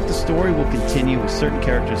 hey, do you think the story will continue with certain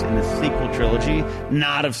characters in the sequel trilogy,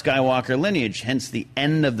 not of Skywalker lineage, hence the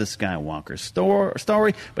end of the Skywalker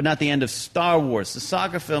story, but not the end of Star Wars? The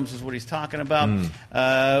Saga films is what he's talking about.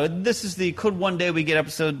 This is could one day we get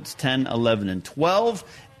episodes 10, 11, and 12,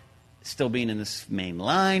 still being in this main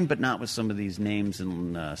line, but not with some of these names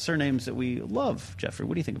and surnames that we love. Jeffrey,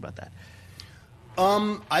 what do you think about that?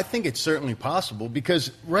 I think it's certainly possible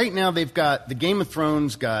because right now they've got the Game of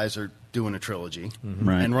Thrones guys are doing a trilogy,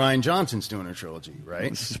 Right. and Rian Johnson's doing a trilogy,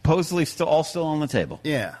 right? Supposedly all still on the table.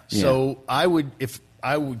 Yeah. So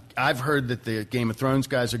I've heard that the Game of Thrones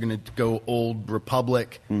guys are going to go Old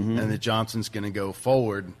Republic, and that Johnson's going to go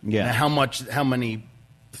forward. Yeah. Now, how many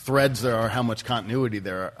threads there are, how much continuity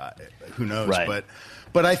there are, who knows? Right.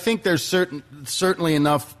 But I think there's certainly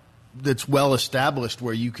enough that's well established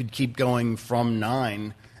where you could keep going from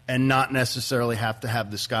 9 and not necessarily have to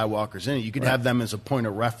have the Skywalkers in it. You could have them as a point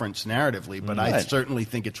of reference narratively, but I certainly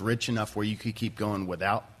think it's rich enough where you could keep going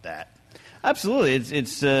without that. Absolutely,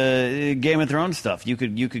 it's Game of Thrones stuff. You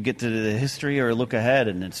could get to the history or look ahead,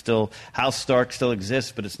 and it's still House Stark still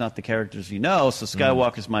exists, but it's not the characters you know. So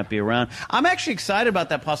Skywalkers might be around. I'm actually excited about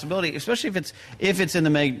that possibility, especially if it's in the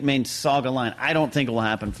main saga line. I don't think it will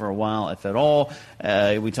happen for a while, if at all.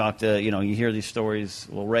 We talked, you hear these stories.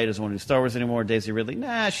 Well, Rey doesn't want to do Star Wars anymore. Daisy Ridley,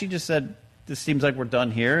 she just said this seems like we're done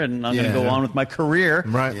here, and I'm going to go on with my career.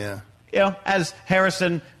 Right. Yeah. As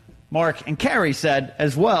Harrison, Mark, and Carrie said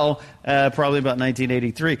as well, probably about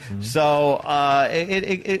 1983. So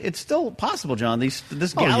it's still possible, John.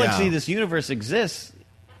 This galaxy, this universe exists.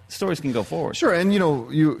 Stories can go forward. Sure, and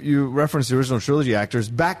you referenced the original trilogy actors.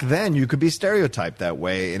 Back then, you could be stereotyped that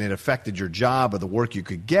way, and it affected your job or the work you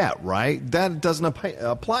could get, right? That doesn't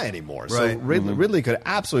apply anymore. Right. So Ridley could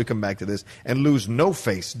absolutely come back to this and lose no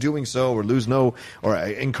face doing so, or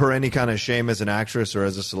incur any kind of shame as an actress or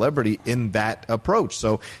as a celebrity in that approach.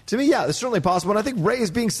 So to me, it's certainly possible, and I think Rey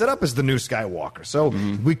is being set up as the new Skywalker. So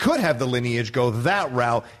we could have the lineage go that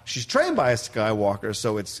route. She's trained by a Skywalker,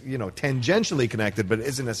 so it's tangentially connected, but it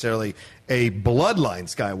isn't necessarily a bloodline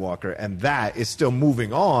Skywalker, and that is still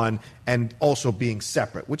moving on and also being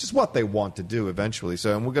separate, which is what they want to do eventually.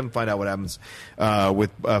 So, and we're going to find out what happens with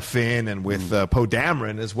Finn and with Poe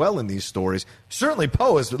Dameron as well in these stories. Certainly,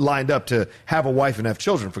 Poe is lined up to have a wife and have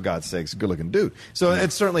children, for God's sakes. Good-looking dude. So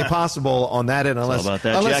it's certainly possible on that end,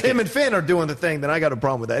 unless him and Finn are doing the thing, then I got a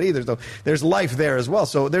problem with that either. So there's life there as well.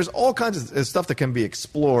 So there's all kinds of stuff that can be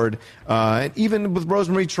explored, and even with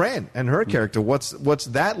Rosemary Tran and her character, what's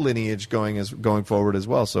that lineage going forward as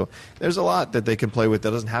well. So there's a lot that they can play with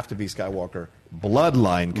that doesn't have to be Skywalker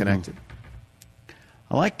bloodline connected.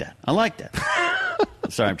 I like that.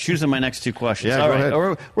 Sorry, I'm choosing my next two questions. Yeah, All go right,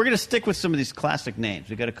 ahead. we're going to stick with some of these classic names.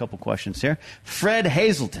 We got a couple questions here. Fred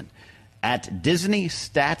Hazelton at Disney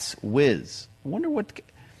Stats Wiz. I wonder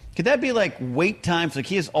could that be like wait times? Like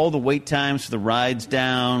he has all the wait times for the rides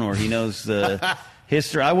down, or he knows the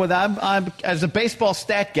history. I'm as a baseball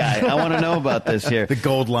stat guy, I want to know about this here. The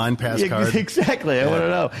gold line pass card. Exactly. I want to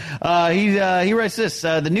know. He writes this.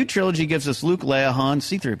 The new trilogy gives us Luke, Leia, Han,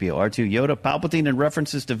 C-3PO, R2, Yoda, Palpatine, and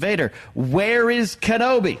references to Vader. Where is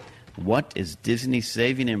Kenobi? What is Disney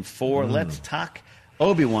saving him for? Let's talk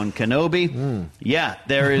Obi-Wan Kenobi. Yeah,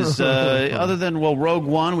 there is, other than, Rogue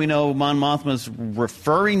One, we know Mon Mothma's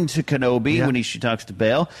referring to Kenobi when she talks to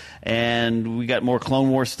Bail, and we got more Clone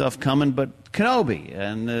Wars stuff coming, but Kenobi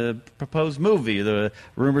and the proposed movie, the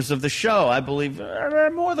rumors of the show, I believe, are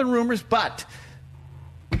more than rumors, but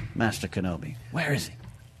Master Kenobi, where is he?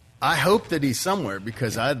 I hope that he's somewhere,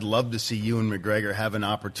 because I'd love to see Ewan McGregor have an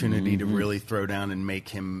opportunity to really throw down and make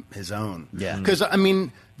him his own. Yeah. Because, I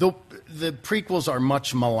mean, the prequels are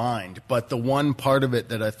much maligned, but the one part of it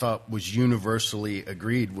that I thought was universally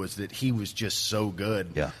agreed was that he was just so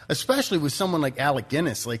good. Yeah. Especially with someone like Alec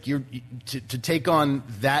Guinness. Like, to take on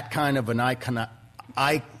that kind of an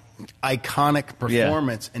iconic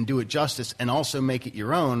performance and do it justice and also make it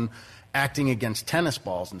your own, acting against tennis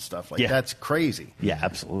balls and stuff like that's crazy. Yeah,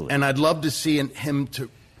 absolutely. And I'd love to see him to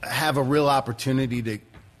have a real opportunity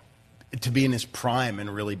to be in his prime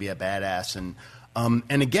and really be a badass.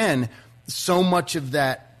 And again, so much of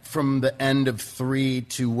that from the end of 3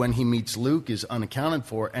 to when he meets Luke is unaccounted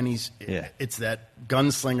for, and it's that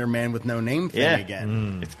gunslinger man with no name thing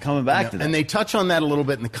again. It's coming back to that. And they touch on that a little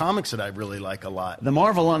bit in the comics that I really like a lot. The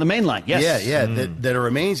Marvel on the main line, yes. That are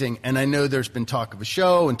amazing. And I know there's been talk of a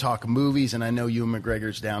show and talk of movies, and I know Ewan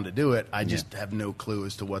McGregor's down to do it. I just have no clue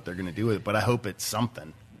as to what they're going to do with it, but I hope it's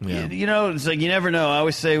something. Yeah. It's like you never know. I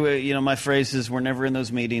always say, my phrase is, we're never in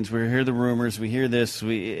those meetings. We hear the rumors. We hear this.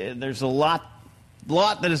 There's a lot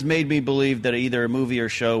that has made me believe that either a movie or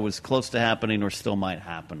show was close to happening or still might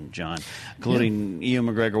happen, John, including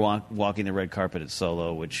Ewan McGregor walking the red carpet at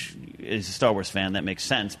Solo, which is a Star Wars fan. That makes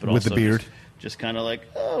sense. But with also the beard. Just kind of like,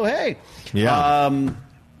 oh, hey. Yeah.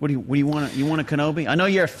 What do you want? You want a Kenobi? I know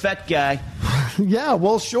you're a Fett guy. Yeah,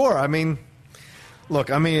 well, sure. I mean, Look,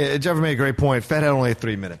 I mean, Jeffrey made a great point. Fett had only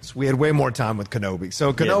 3 minutes. We had way more time with Kenobi,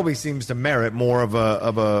 so Kenobi seems to merit more of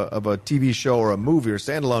a TV show or a movie or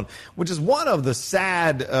standalone, which is one of the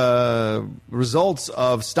sad results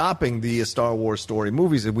of stopping the Star Wars story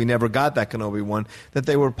movies. That we never got that Kenobi one. That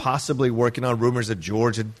they were possibly working on. Rumors that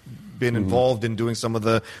George had been involved in doing some of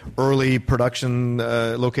the early production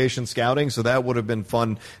location scouting, so that would have been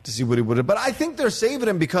fun to see what he would have. But I think they're saving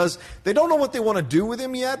him because they don't know what they want to do with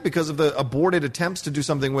him yet because of the aborted attempts to do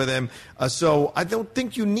something with him. So I don't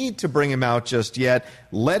think you need to bring him out just yet.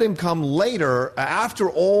 Let him come later after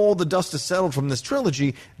all the dust is settled from this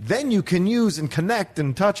trilogy. Then you can use and connect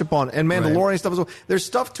and touch upon and Mandalorian stuff as well. There's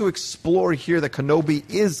stuff to explore here that Kenobi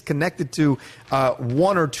is connected to,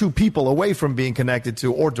 one or two people away from being connected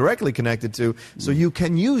to or directly connected to. So you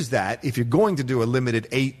can use that if you're going to do a limited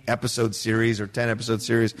 8-episode series or 10-episode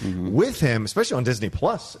series with him, especially on Disney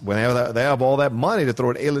Plus, when they have all that money to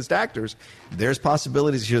throw at A-list actors. There's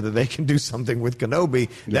possibilities here that they can do something with Kenobi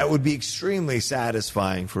that would be extremely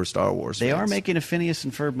satisfying for Star Wars They fans. are making a Phineas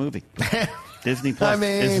and Ferb movie. Disney Plus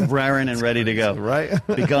is raring and ready to go. Right?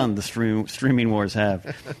 Begun, the streaming wars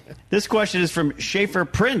have. This question is from Schaefer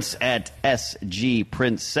Prince at SG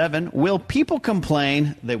Prince 7. Will people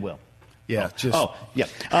complain? They will. Yeah. Will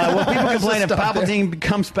people complain if Palpatine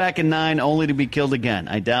comes back in 9 only to be killed again?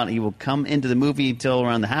 I doubt he will come into the movie until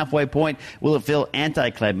around the halfway point. Will it feel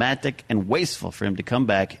anticlimactic and wasteful for him to come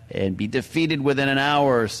back and be defeated within an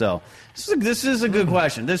hour or so? This is a good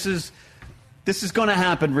question. This is going to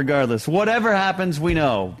happen regardless. Whatever happens, we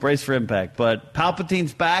know. Brace for impact. But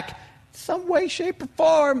Palpatine's back some way, shape, or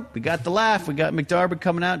form. We got the laugh. We got McDarby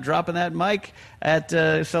coming out, dropping that mic at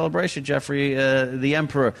Celebration, Jeffrey, the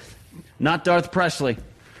Emperor. Not Darth Presley.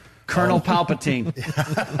 Colonel Palpatine.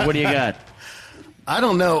 What do you got? I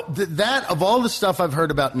don't know. That, of all the stuff I've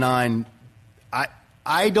heard about 9,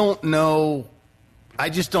 I don't know. I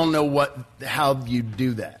just don't know how you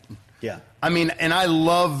do that. Yeah. I mean, and I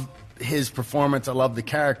love his performance. I love the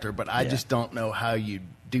character, but I just don't know how you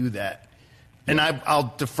do that. And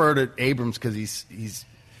I'll defer to Abrams because he's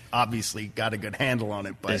obviously got a good handle on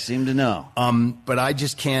it. But they seem to know. But I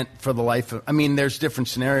just can't, for the life of. I mean, there's different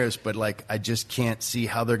scenarios, but I just can't see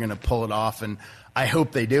how they're going to pull it off. And I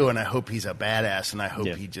hope they do, and I hope he's a badass, and I hope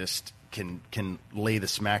he just can lay the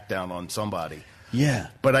smackdown on somebody. Yeah.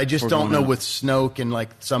 But I just don't know with Snoke and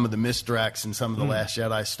some of the misdirects and some of the Last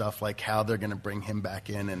Jedi stuff, how they're going to bring him back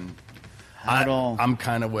in. And I'm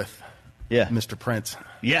kind of with Mr. Prince.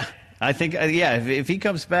 Yeah. I think, if he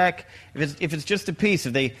comes back, if it's just a piece,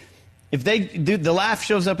 if they do, the laugh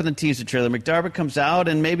shows up in the teaser trailer, McDarby comes out,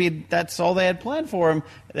 and maybe that's all they had planned for him,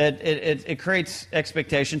 that it creates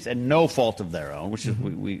expectations and no fault of their own, which is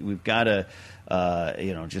we've got to,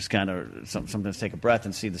 just kind of sometimes take a breath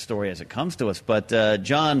and see the story as it comes to us. But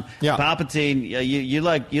John, Palpatine, you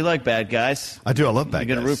like bad guys. I do. I love bad guys.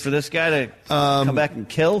 You going to root for this guy to come back and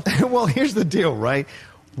kill? Well, here's the deal, right?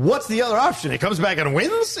 What's the other option? He comes back and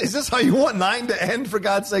wins? Is this how you want 9 to end, for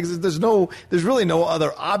God's sakes? There's really no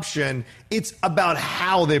other option. It's about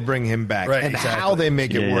how they bring him back and how they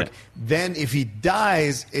make it work. Then if he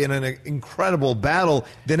dies in an incredible battle,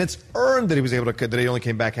 then it's earned that he was able to, that he only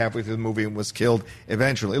came back halfway through the movie and was killed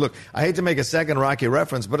eventually. Look, I hate to make a second Rocky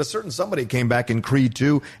reference, but a certain somebody came back in Creed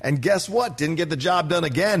 2, and guess what? Didn't get the job done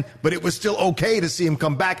again, but it was still okay to see him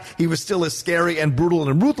come back. He was still as scary and brutal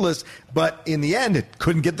and ruthless, but in the end, it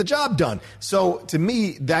couldn't get the job done. So to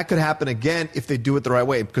me, that could happen again if they do it the right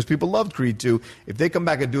way, because people loved Creed 2. If they come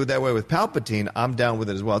back and do it that way with Palpatine, I'm down with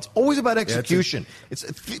it as well. It's always about execution. It's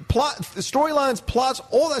plot, storylines, plots,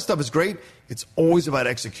 all that stuff is great. It's always about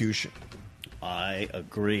execution. I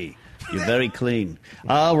agree. You're very clean.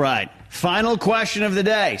 All right. Final question of the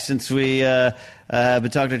day, since we have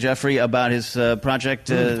been talking to Jeffrey about his project,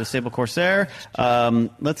 the Sable Corsair.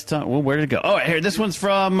 Let's talk. Well, where did it go? Oh, here. This one's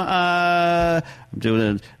from. I'm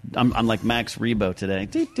like Max Rebo today.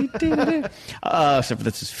 Except for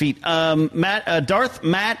that's his feet. Darth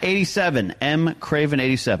Matt 87 M Craven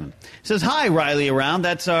 87 says, "Hi, Riley around."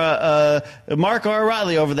 That's Mark R.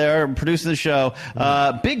 Riley over there producing the show.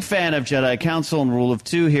 Big fan of Jedi Council and Rule of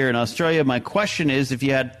Two here in Australia. My question is, if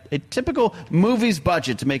you had a typical movie's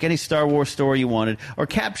budget to make any Star Wars story you wanted or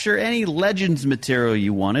capture any Legends material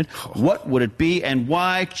you wanted, what would it be and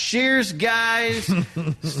why? Cheers, guys.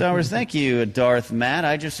 Star Wars. Thank you, Darth Matt.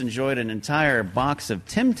 I just enjoyed an entire box of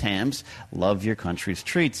Tim Tams. Love your country's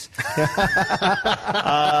treats.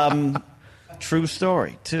 true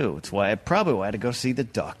story, too. It's why I had to go see the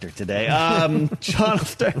doctor today. John, I'll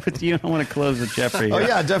start with you. I want to close with Jeffrey here. Oh,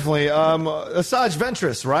 yeah, definitely. Asajj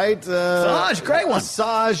Ventress, right? Asajj, great one.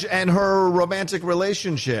 Asajj and her romantic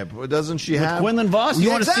relationship. Doesn't she with have... Quinlan Vos?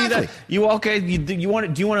 You want to see exactly. that? Do you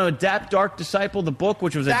want to adapt Dark Disciple, the book,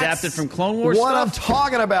 which was adapted from Clone Wars what stuff? I'm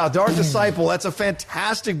talking about. Dark Disciple. That's a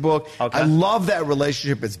fantastic book. Okay. I love that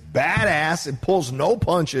relationship. It's badass. It pulls no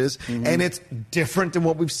punches, and it's different than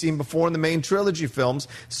what we've seen before in the main trilogy films.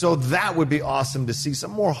 So that would be awesome to see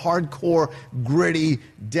some more hardcore, gritty,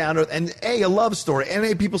 down to and a love story,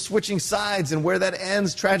 and people switching sides and where that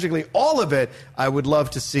ends tragically. All of it, I would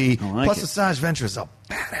love to see. Plus, Asajj Ventress is a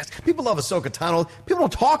badass. People love Ahsoka Tano. People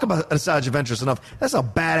don't talk about Asajj Ventress enough. That's a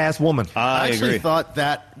badass woman. I actually thought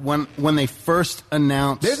that when they first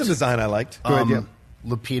announced, there's a design I liked. Go ahead, yeah.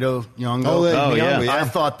 Lupito Nyong'o. Nyong'o, yeah. I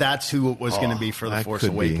thought that's who it was going to be for The Force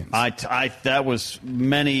Awakens. That was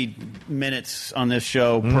many minutes on this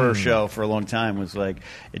show per show for a long time. Was like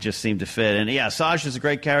it just seemed to fit. And yeah, Asajj is a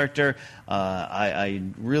great character. I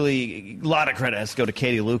really a lot of credit has to go to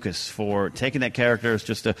Katie Lucas for taking that character as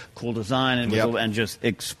just a cool design and just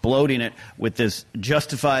exploding it with this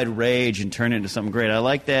justified rage and turning it into something great. I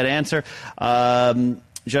like that answer.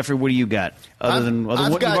 Jeffrey, what do you got other than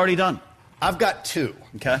what you've already done? I've got two.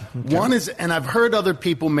 Okay. One is, and I've heard other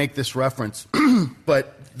people make this reference,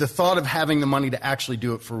 but the thought of having the money to actually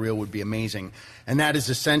do it for real would be amazing. And that is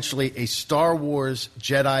essentially a Star Wars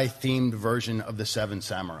Jedi-themed version of the Seven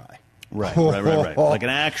Samurai. Right. Like an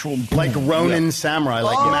actual... Like Ronin Samurai,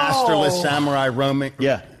 like masterless samurai roaming.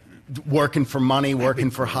 Yeah. Working for money, working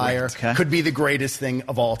for hire. Okay. Could be the greatest thing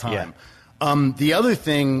of all time. Yeah. The other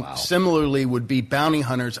thing, similarly, would be bounty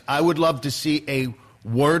hunters. I would love to see a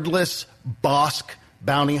wordless Bosk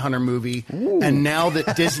bounty hunter movie. Ooh. And now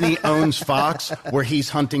that Disney owns Fox, where he's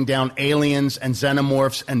hunting down aliens and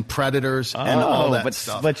xenomorphs and predators and all that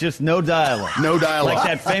stuff. But just no dialogue. No dialogue. Like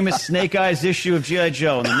that famous Snake Eyes issue of G.I.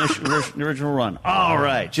 Joe in the original run. All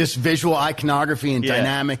right. Just visual iconography and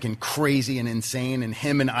dynamic and crazy and insane, and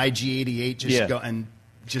him and IG-88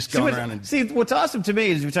 just going around and... See, what's awesome to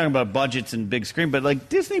me is we're talking about budgets and big screen, but like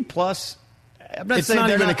Disney Plus... It's not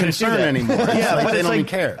even a concern anymore. Yeah, but they it's don't even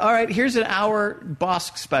care. All right, here's an hour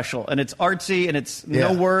Bosk special, and it's artsy, and it's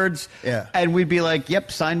no words. Yeah. And we'd be like,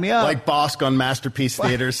 yep, sign me up. Like Bosk on Masterpiece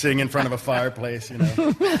Theater sitting in front of a fireplace, Today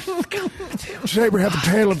we have a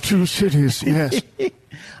tale of two cities, yes.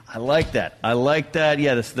 I like that.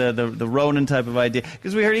 Yeah, this the Ronin type of idea.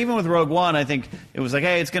 Because we heard even with Rogue One, I think it was like,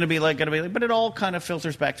 hey, it's going to be like, but it all kind of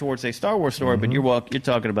filters back towards a Star Wars story. But you're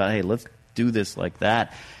talking about, hey, let's do this like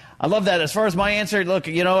that. I love that. As far as my answer, look,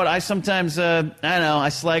 you know what? I sometimes, I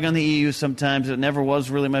slag on the EU sometimes. It never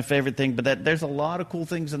was really my favorite thing, but there's a lot of cool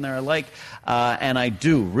things in there I like. And I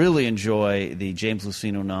do really enjoy the James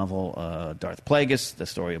Luceno novel, Darth Plagueis, the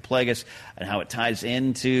story of Plagueis, and how it ties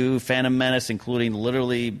into Phantom Menace, including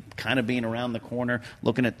literally kind of being around the corner,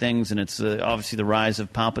 looking at things, and it's obviously the rise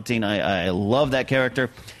of Palpatine. I love that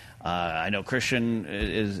character. I know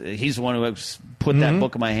Christian he's the one who put that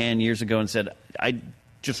book in my hand years ago and said,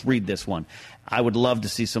 just read this one. I would love to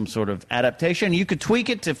see some sort of adaptation. You could tweak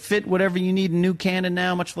it to fit whatever you need in new canon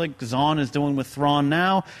now, much like Zahn is doing with Thrawn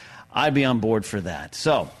now. I'd be on board for that.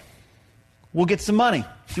 So, we'll get some money.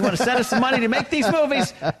 If you want to send us some money to make these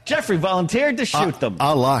movies, Jeffrey volunteered to shoot them.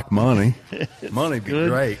 I like money. Money'd be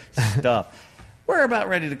great. Stuff. We're about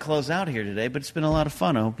ready to close out here today, but it's been a lot of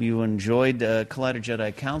fun. I hope you enjoyed Collider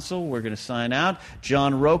Jedi Council. We're going to sign out.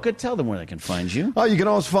 John Roca, tell them where they can find you. You can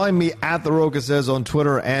always find me at The Roca Says on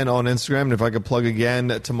Twitter and on Instagram. And if I could plug again,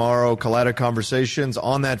 tomorrow, Collider Conversations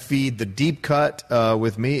on that feed, The Deep Cut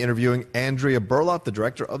with me interviewing Andrea Burloff, the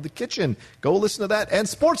director of The Kitchen. Go listen to that. And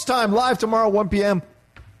Sports Time live tomorrow, 1 p.m.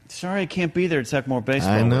 Sorry I can't be there to talk more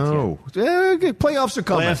baseball. I know. Playoffs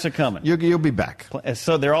are coming. You'll be back.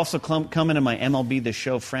 So they're also coming in my MLB The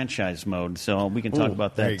Show franchise mode, so we can talk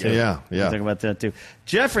about that, too. Yeah. We can talk about that, too.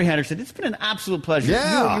 Jeffrey Henderson, it's been an absolute pleasure.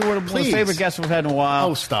 Yeah, you were one of the favorite guests we've had in a while.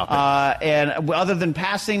 Oh, stop it. And other than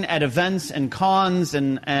passing at events and cons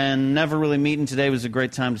and never really meeting, today was a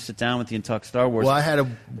great time to sit down with you and talk Star Wars. Well, I had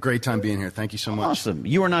a great time being here. Thank you so much. Awesome.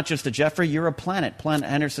 You are not just a Jeffrey, you're a Planet. Planet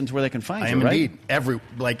Henderson's where they can find you, right? I am indeed.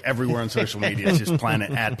 Everywhere on social media. It's just Planet,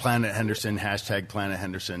 at Planet Henderson, hashtag Planet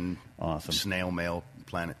Henderson. Awesome. Snail mail,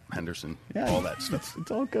 Planet Henderson, all that stuff. It's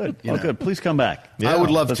all good. Good. Please come back. I would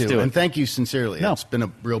love to. Do it. And thank you sincerely. No. It's been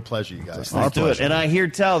a real pleasure, you guys. Let's do it. And I hear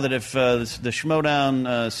tell that if the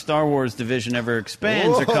Schmodown Star Wars division ever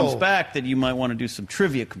expands or comes back, that you might want to do some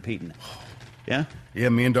trivia competing. Yeah? Yeah,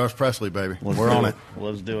 me and Darth Presley, baby. We're on it.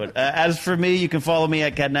 Let's do it. As for me, you can follow me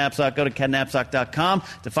at Ken Napzok. Go to kennapzok.com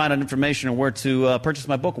to find out information on where to purchase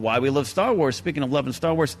my book, Why We Love Star Wars, speaking of loving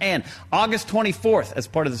Star Wars. And August 24th, as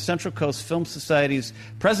part of the Central Coast Film Society's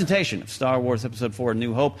presentation of Star Wars Episode 4,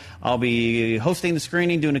 New Hope, I'll be hosting the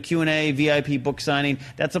screening, doing a Q&A, VIP book signing.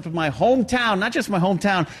 That's up in my hometown, not just my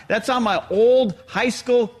hometown. That's on my old high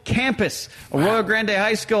school campus, Arroyo Grande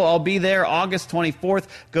High School. I'll be there August 24th.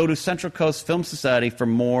 Go to Central Coast Film Society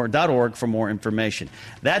 .org for more information.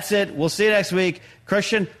 That's it. We'll see you next week.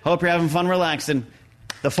 Christian, hope you're having fun relaxing.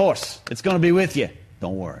 The Force, it's going to be with you.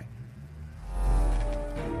 Don't worry.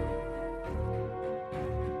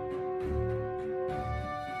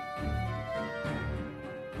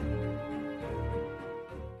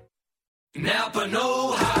 Napa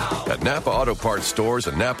know-how. At Napa Auto Parts stores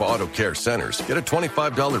and Napa Auto Care centers, get a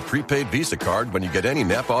 $25 prepaid Visa card when you get any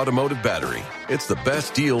Napa Automotive battery. It's the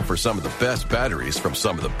best deal for some of the best batteries from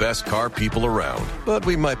some of the best car people around. But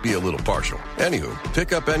we might be a little partial. Anywho,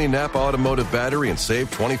 pick up any Napa Automotive battery and save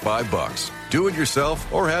 $25. Do it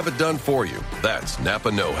yourself or have it done for you. That's Napa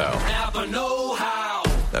know-how. Napa know-how.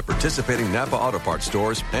 At participating Napa Auto Parts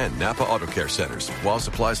stores and Napa Auto Care centers while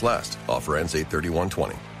supplies last. Offer ends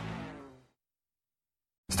 8/31/20.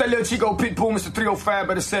 It's that little Chico Pitbull, Mr. 305,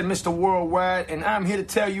 better said Mr. Worldwide, and I'm here to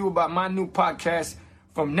tell you about my new podcast,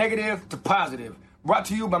 From Negative to Positive, brought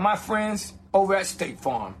to you by my friends over at State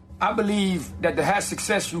Farm. I believe that to have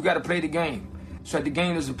success, you got to play the game, so that the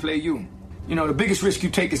game doesn't play you. You know, the biggest risk you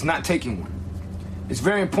take is not taking one. It's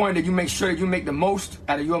very important that you make sure that you make the most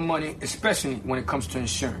out of your money, especially when it comes to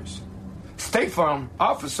insurance. State Farm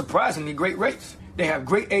offers surprisingly great rates. They have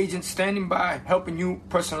great agents standing by helping you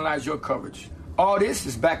personalize your coverage. All this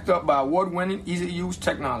is backed up by award-winning, easy-to-use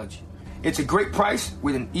technology. It's a great price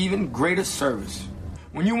with an even greater service.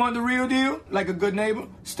 When you want the real deal, like a good neighbor,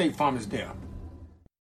 State Farm is there.